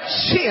doesn't make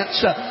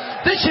sense.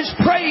 This is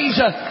praise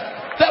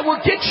that will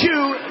get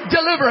you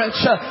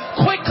deliverance.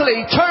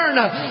 Quickly turn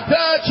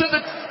to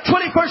the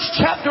 21st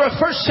chapter of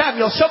 1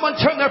 Samuel. Someone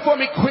turn there for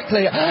me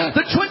quickly.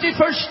 The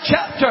 21st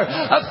chapter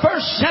of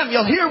 1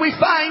 Samuel. Here we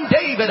find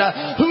David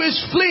who is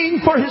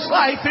fleeing for his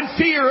life in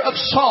fear of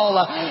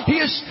Saul.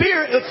 He is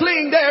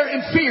fleeing there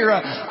in fear.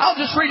 I'll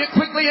just read it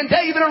quickly. And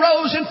David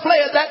arose and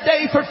fled that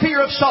day for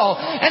fear of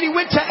Saul. And he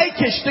went to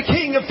Achish, the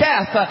king of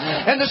Gath.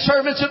 And the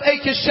servants of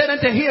Achish said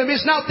unto him,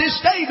 Is not this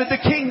David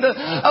the king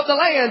of the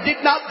land?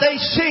 Did not they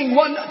sing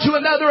one to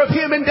another of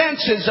him in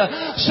dances,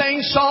 saying,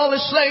 Saul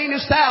has slain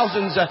his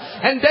thousands,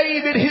 and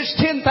David his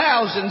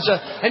 10,000s.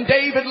 And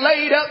David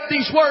laid up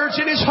these words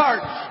in his heart,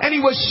 and he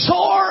was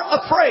sore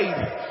afraid.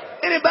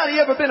 Anybody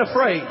ever been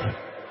afraid?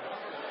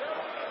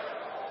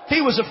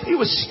 He was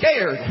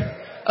scared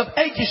of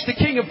Achish, the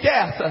king of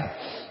Gath.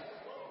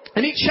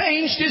 And he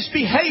changed his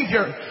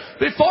behavior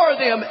before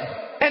them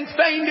and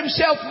feigned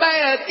himself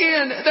mad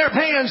in their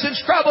hands and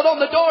scribbled on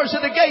the doors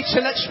of the gates,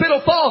 and let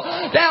spittle fall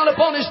down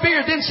upon his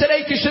beard. Then said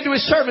Achish unto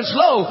his servants,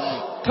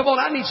 Lo, come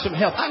on, I need some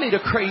help. I need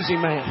a crazy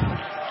man.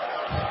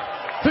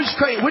 Who's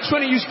crazy? Which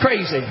one of you's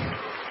crazy?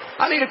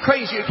 I need a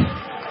crazy.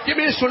 Give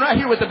me this one right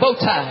here with the bow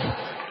tie.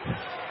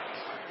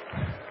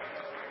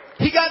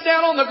 He got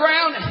down on the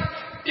ground.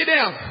 Get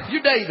down.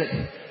 You're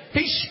David.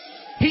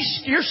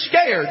 You're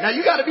scared. Now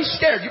you got to be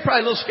scared. You're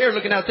probably a little scared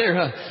looking out there,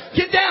 huh?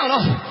 Get down.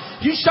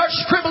 You start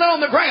scribbling on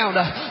the ground.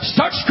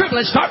 Start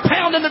scribbling. Start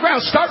pounding the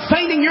ground. Start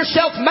feigning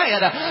yourself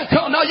mad.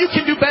 No, you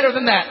can do better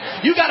than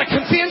that. You got to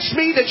convince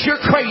me that you're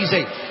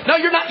crazy. No,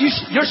 you're not.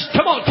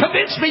 Come on,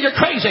 convince me you're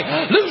crazy.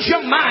 Lose your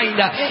mind.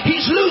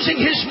 He's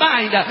losing his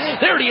mind.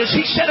 There it is.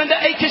 He said unto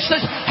Achish,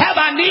 Have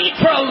I need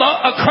for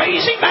a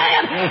crazy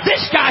man?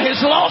 This guy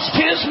has lost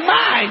his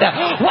mind.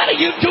 What are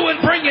you doing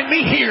bringing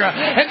me here?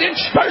 And then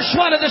verse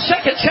 1 of the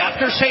second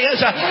chapter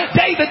says,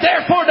 David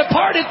therefore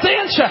departed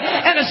thence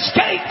and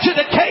escaped to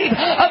the cave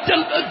of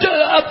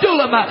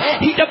Adullam.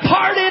 He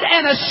departed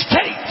and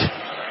escaped.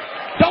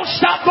 Don't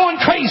stop going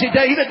crazy,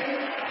 David.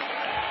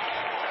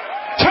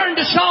 Turn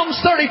to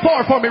Psalms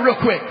 34 for me real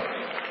quick.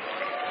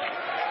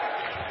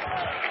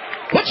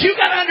 What you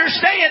got to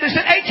understand is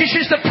that Achish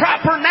is the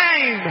proper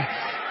name.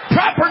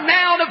 Proper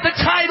noun of the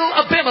title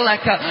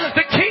Abimelech.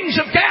 The kings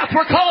of Gath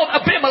were called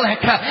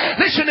Abimelech.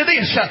 Listen to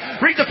this.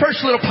 Read the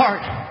first little part.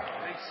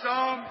 A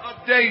psalm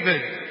of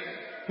David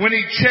when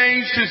he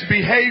changed his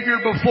behavior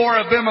before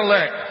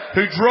Abimelech,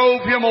 who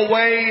drove him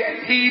away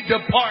and he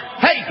departed.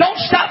 Hey, don't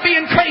stop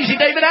being crazy,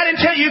 David. I didn't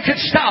tell you could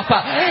stop.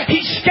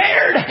 He's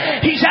scared.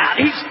 He's out.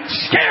 He's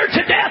scared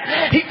to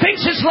death. He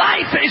thinks his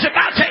life is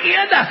about to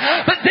end.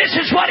 But this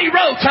is what he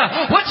wrote.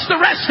 What's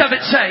the rest of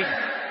it say?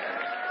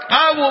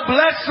 I will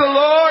bless the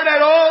Lord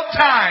at all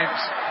times.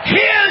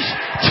 His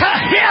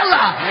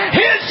Tehillah,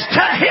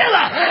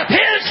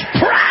 His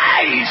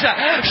praise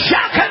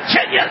shall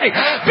continually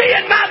be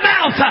in my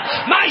mouth.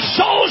 My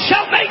soul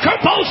shall make her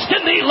boast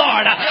in thee,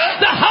 Lord.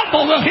 The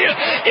humble will hear.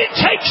 It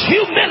takes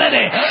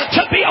humility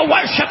to be a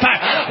worshiper.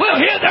 We'll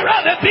hear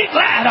thereof and be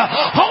glad.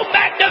 Oh,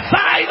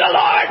 magnify the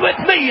Lord with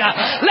me.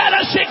 Let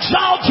us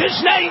exalt his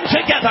name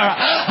together.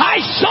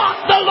 I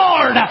sought the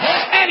Lord,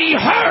 and he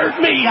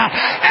heard me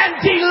and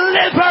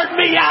delivered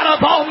me out of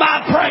all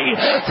my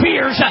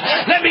fears.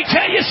 Let me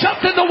tell you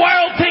something. The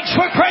world thinks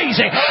we're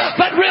crazy,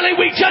 but really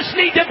we just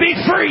need to be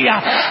free.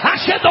 I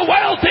said the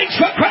world thinks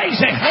we're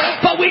crazy,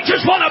 but we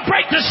just want to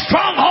break the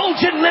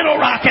strongholds in Little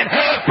Rock and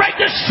break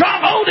the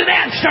stronghold in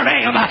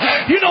Amsterdam.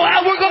 You know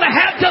how we're going to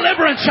have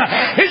deliverance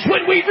is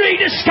when we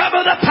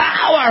rediscover the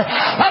power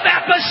of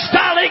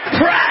apostolic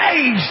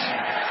praise.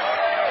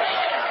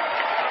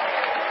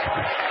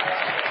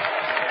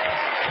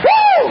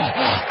 Woo!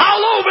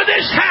 All over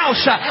this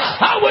house.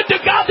 I would to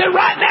God that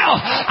right now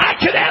I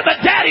could have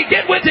a daddy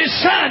get with his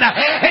son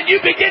and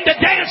you begin to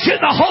dance in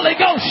the Holy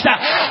Ghost.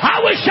 I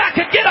wish I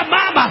could get a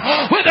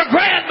mama with a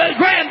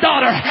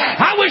granddaughter.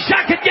 I wish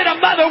I could get a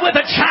mother with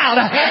a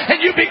child and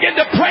you begin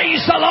to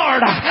praise the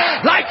Lord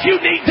like you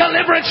need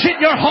deliverance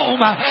in your home,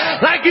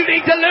 like you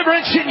need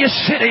deliverance in your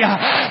city,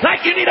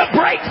 like you need a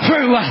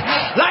breakthrough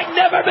like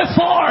never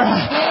before.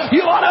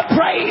 You ought to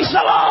praise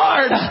the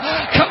Lord.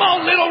 Come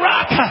on, Little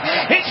Rock.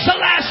 It's the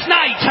last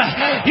night.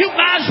 You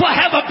might as well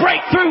have a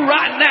breakthrough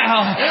right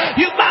now.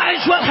 You might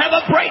as well have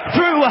a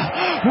breakthrough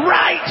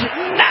right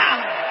now.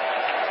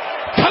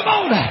 Come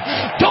on.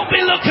 Don't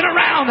be looking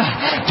around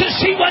to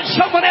see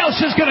else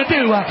is going to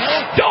do.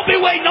 Don't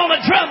be waiting on a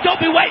drum. Don't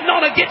be waiting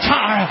on a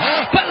guitar.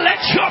 But let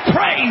your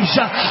praise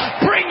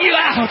bring you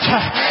out.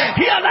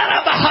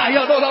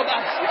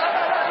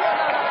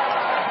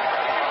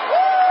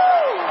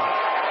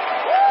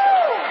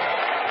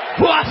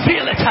 Oh, I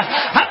feel it.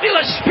 I feel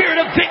a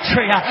spirit of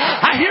victory.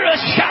 I hear a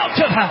shout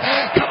of,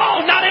 come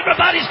on, not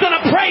everybody's going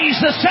to praise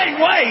the same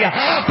way,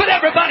 but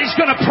everybody's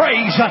going to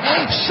praise.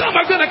 Some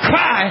are going to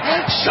cry.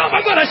 Some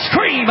are going to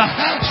scream.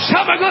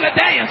 Some are going to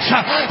dance.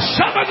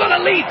 Some are going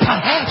to leap.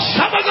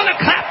 Some are going to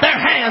clap their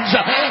hands.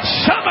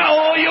 Some are,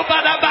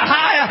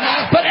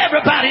 but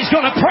everybody's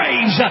going to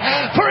praise.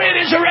 For it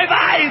is a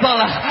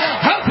revival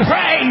of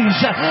praise.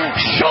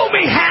 Show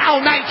me how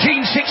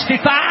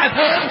 1965.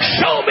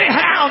 Show me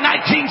how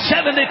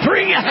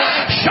 1973.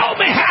 Show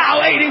me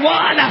how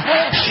 81.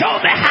 Show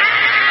me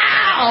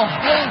how.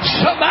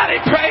 Somebody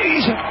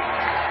praise.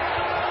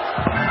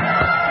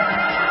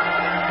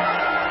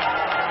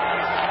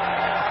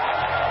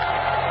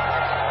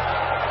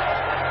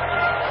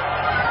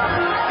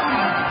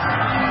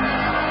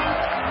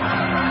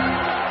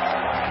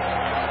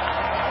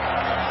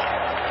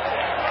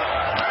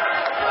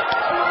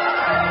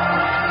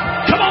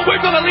 We're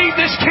going to leave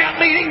this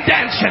camp meeting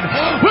dancing.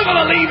 We're going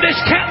to leave this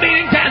camp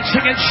meeting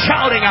dancing and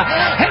shouting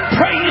and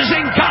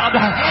praising God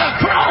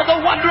for all the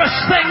wondrous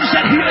things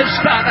that He has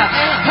done.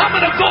 I'm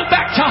going to go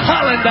back to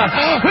Holland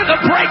with a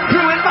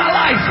breakthrough in my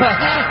life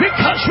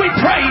because we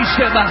praised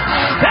Him.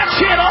 That's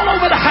it, all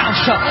over the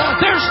house.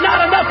 There's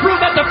not enough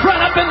room at the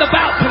front, up in the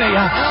balcony.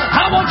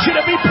 I want you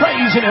to be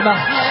praising Him.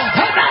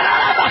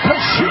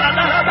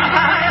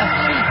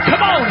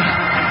 Come on.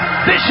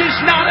 This is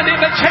not an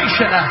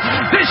invitation.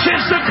 This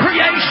is the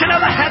creation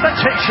of a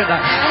habitation.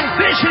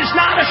 This is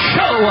not a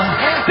show.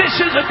 This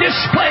is a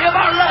display of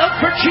our love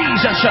for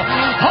Jesus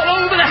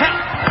all over the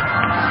house.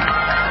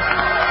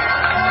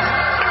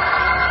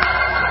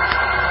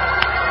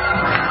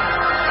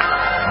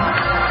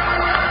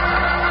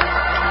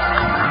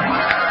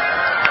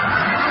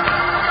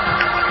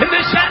 In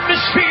this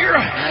atmosphere,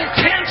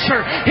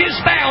 cancer is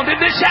bound. In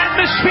this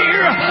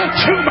atmosphere,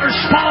 tumors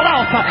fall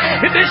off.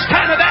 In this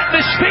kind of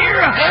atmosphere,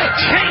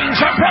 chains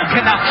are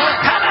broken.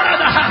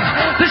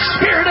 The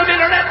spirit of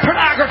internet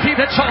pornography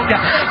that's on you,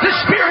 the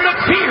spirit of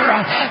fear,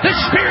 the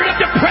spirit of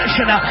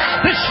depression,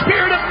 the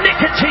spirit of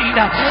nicotine.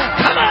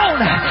 Come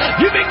on,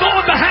 you've been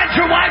going behind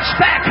your wife's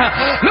back,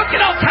 looking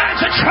at all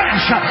kinds of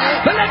trash.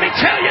 But let me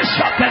tell you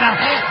something.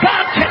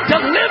 God can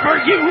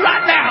deliver you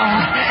right now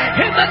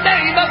in the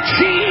name of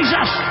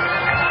Jesus.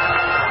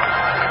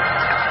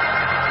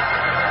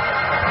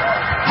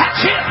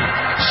 That's it.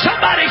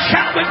 Somebody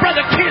shout with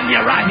Brother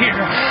Kenya right here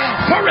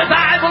for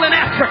revival in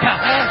Africa.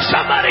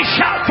 Somebody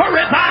shout for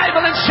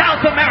revival in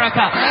South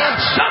America.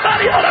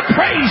 Somebody ought to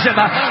praise Him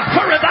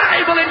for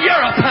revival in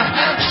Europe.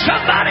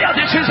 Somebody,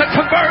 this is a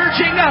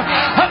converging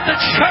of the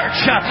church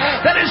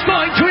that is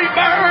going to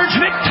emerge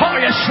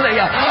victoriously,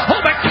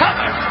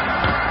 overcomers.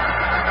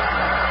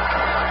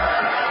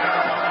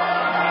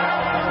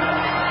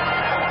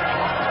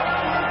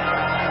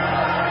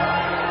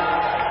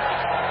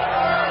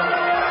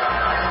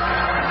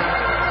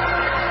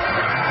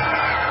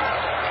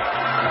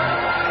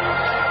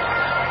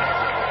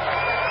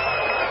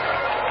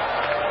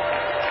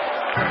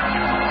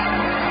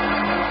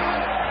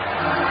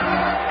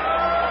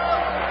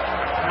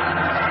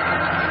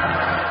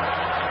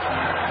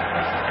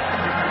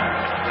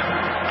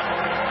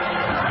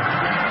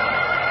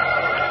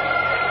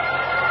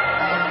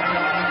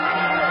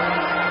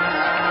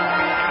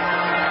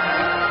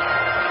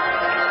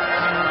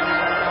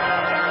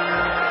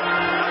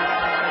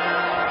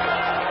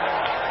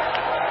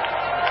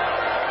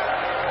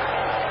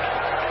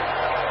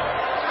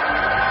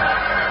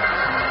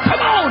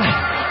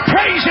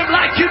 Praise Him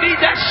like you need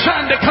that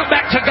son to come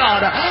back to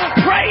God.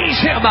 Praise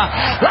Him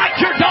like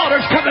your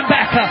daughter's coming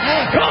back.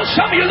 You know,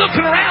 some of you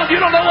looking around,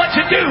 you don't know what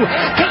to do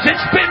because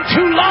it's been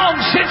too long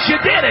since you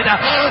did it.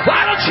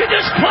 Why don't you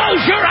just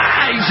close your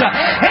eyes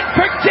and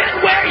forget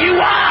where you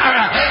are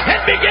and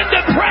begin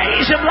to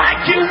praise Him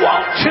like you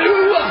want to?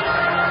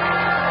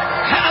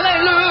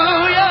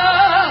 Hallelujah.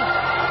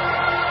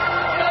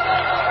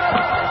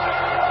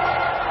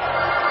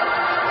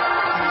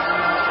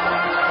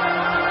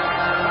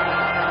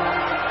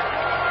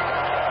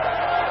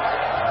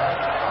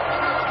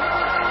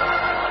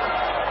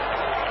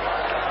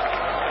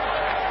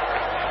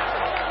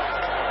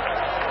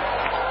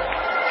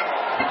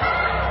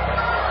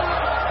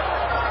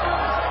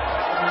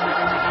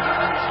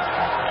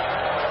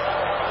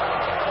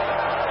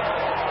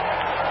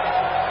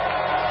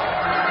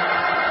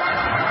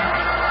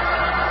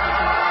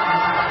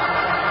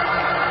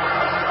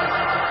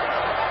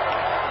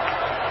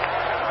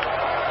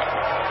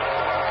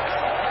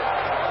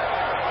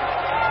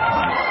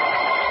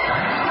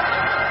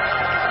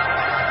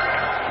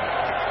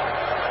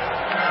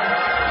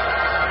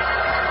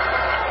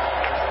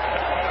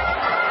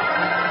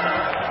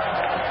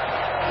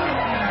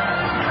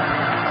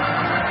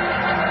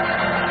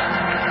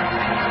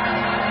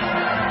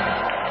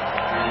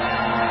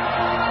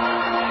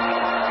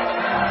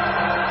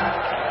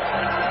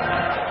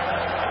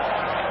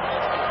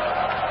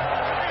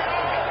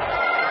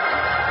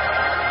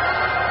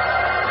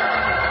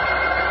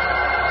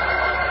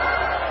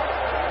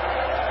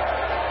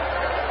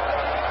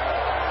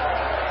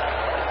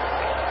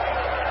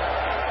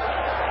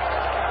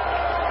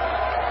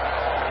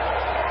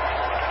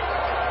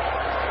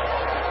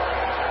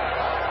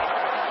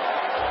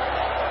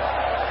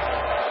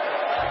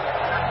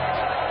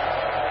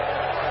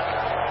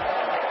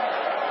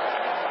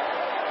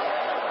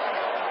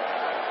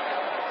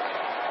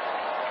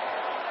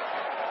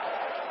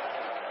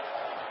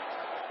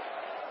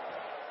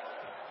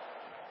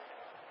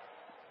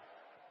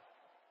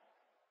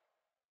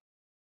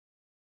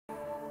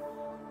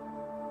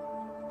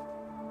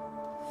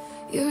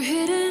 Your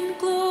hidden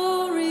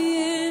glory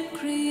in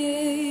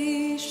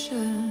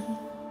creation,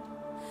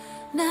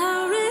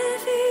 now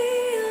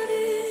revealed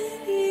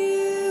in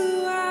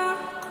you, our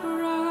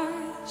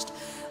Christ.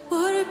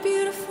 What a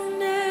beautiful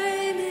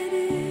name it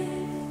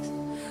is.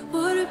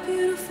 What a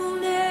beautiful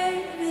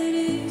name it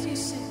is. You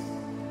sing.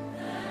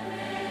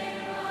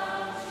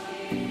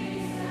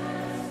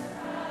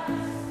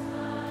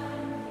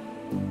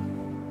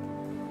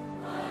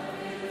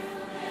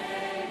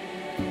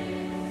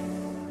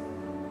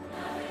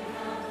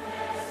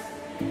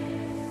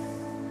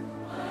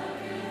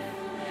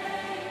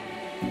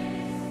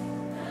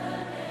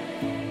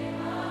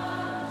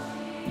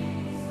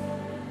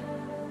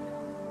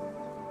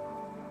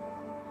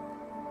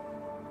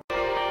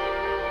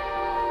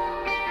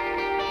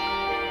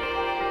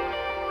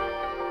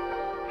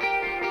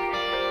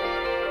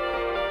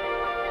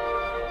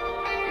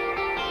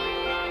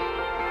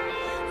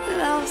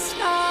 Lost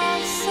are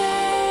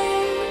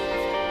saved,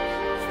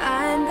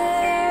 find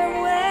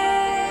their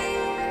way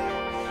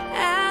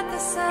at the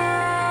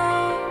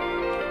sound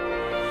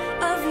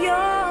of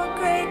your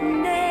great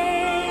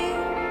name.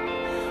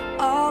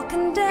 All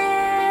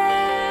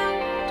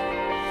condemned,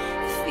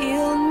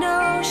 feel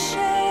no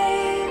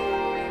shame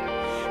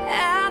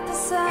at the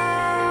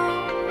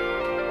sound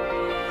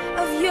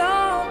of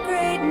your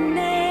great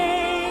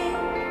name.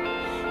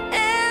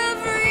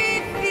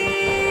 Every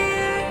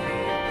fear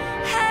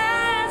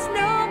has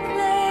no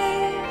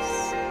place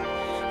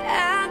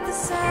at the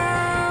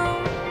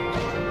sound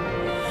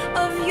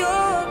of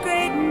your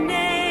great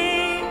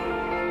name.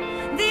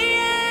 The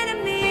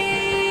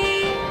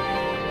enemy,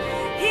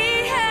 he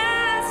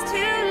has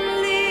to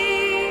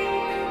leave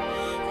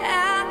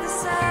at the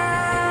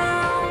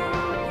sound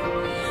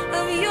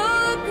of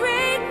your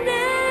great name.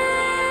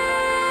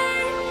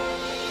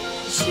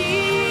 Jesus,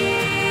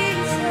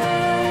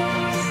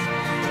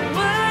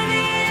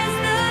 worthy is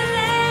the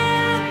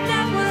Lamb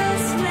that was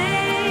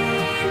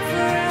slain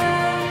for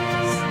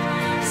us.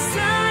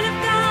 Son of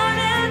God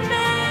and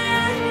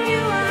man,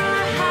 you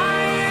are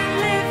high and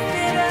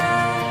lifted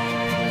up,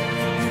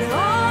 and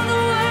all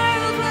the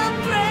world will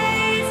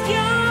praise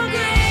your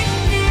great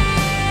name.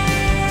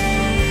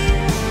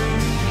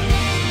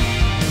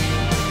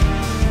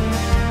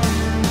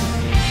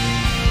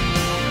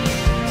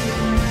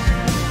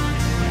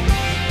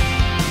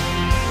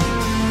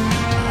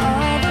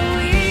 All the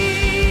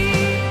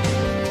weak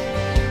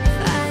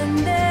find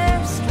their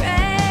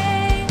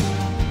strength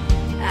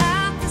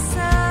at the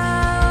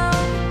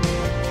sound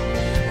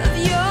of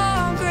your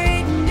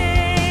great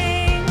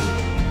name.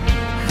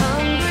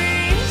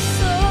 Hungry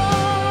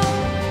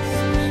souls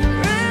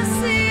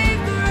receive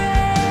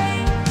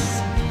grace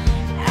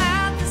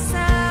at the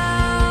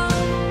sound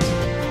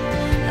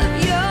of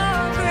your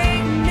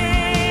great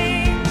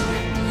name.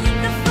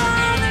 The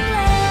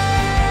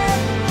fatherless,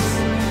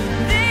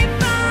 they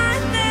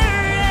find their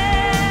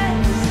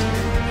rest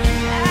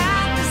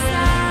at the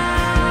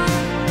sound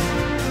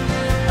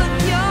of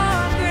your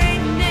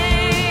great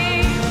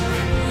name.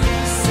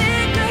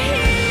 Sick are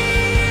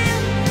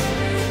healed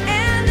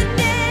and the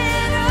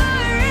dead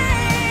are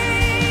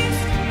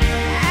raised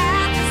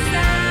at the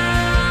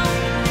sound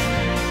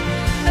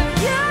of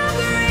your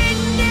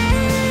great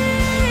name.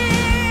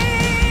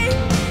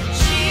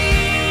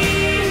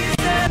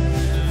 Jesus.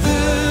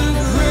 The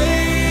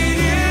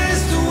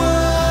greatest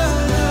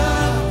one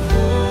of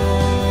all.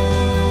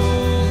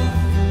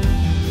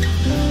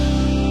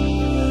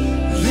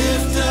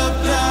 Lift up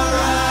our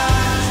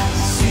eyes,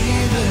 see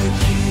the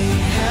King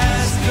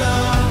has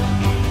come.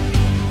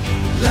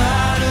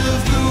 Light of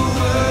the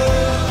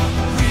world,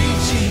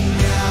 reaching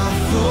out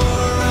for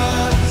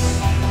us.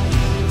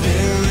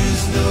 There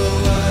is no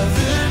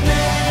other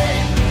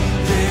name.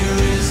 There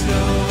is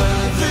no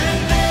other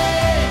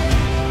name.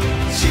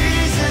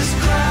 Jesus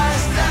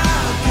Christ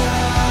our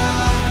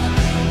God.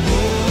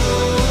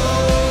 Oh,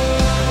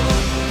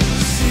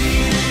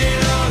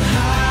 seated on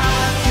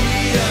high, the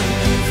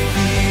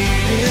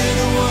undefeated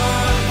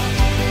one.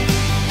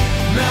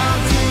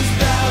 Mountains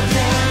bow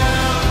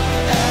down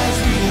as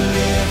we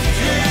lift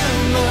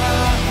him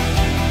up.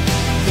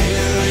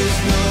 There is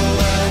no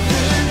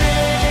other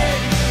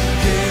name.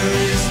 There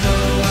is no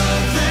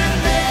other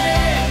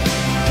name.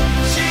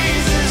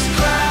 Jesus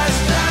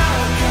Christ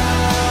our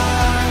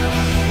God.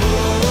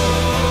 Oh,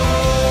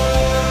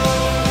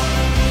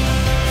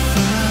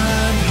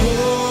 find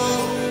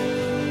hope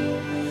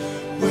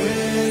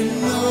when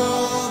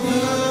all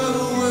the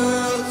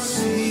world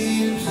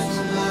seems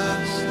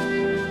lost.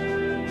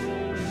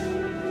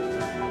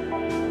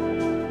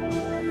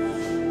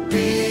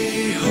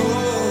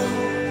 Behold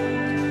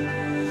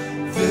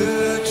the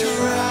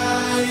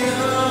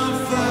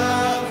triumph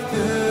of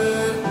the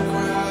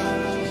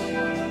cross.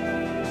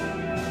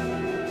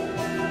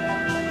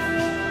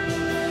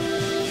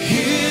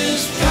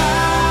 His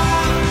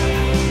power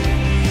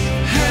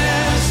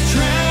has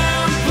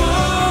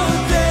trampled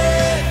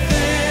death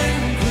and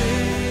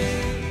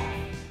grave.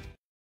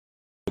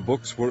 The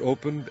books were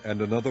opened,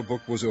 and another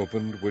book was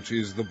opened, which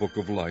is the book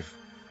of life.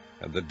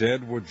 And the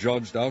dead were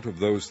judged out of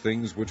those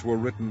things which were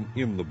written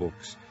in the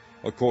books,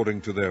 according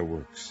to their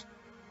works.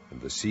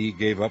 And the sea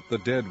gave up the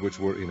dead which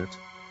were in it,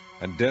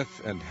 and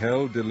death and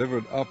hell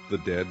delivered up the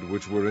dead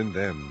which were in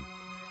them.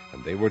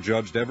 And they were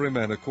judged every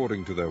man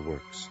according to their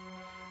works.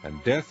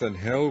 And death and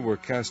hell were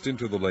cast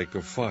into the lake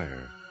of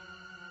fire.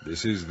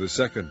 This is the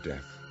second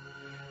death.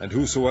 And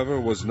whosoever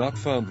was not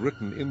found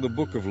written in the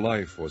book of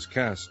life was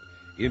cast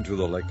into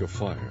the lake of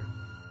fire.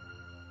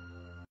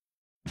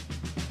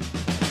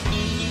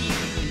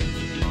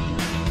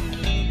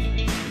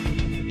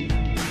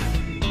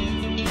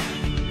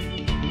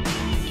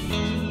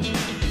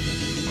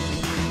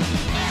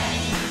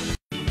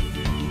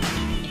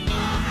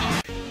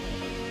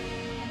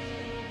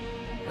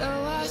 Though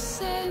our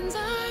sins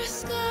are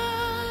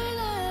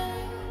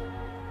scarlet,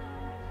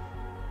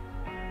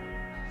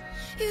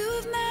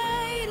 you've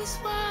made us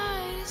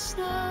white as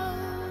snow.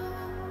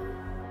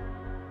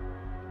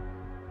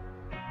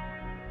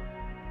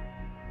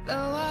 Though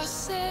our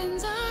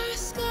sins are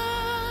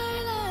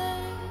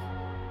scarlet,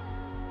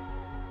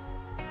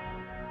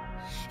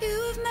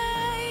 you've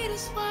made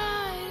us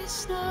white as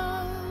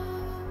snow.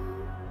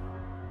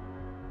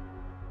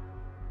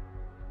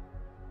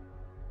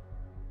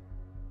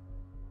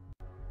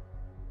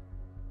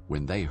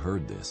 When they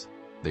heard this,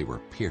 they were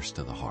pierced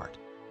to the heart,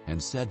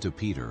 and said to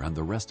Peter and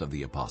the rest of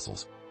the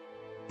apostles,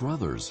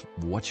 "Brothers,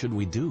 what should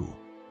we do?"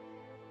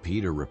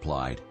 Peter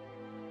replied,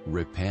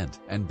 "Repent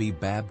and be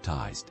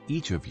baptized,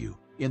 each of you,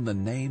 in the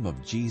name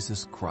of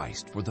Jesus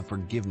Christ for the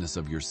forgiveness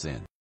of your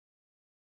sins.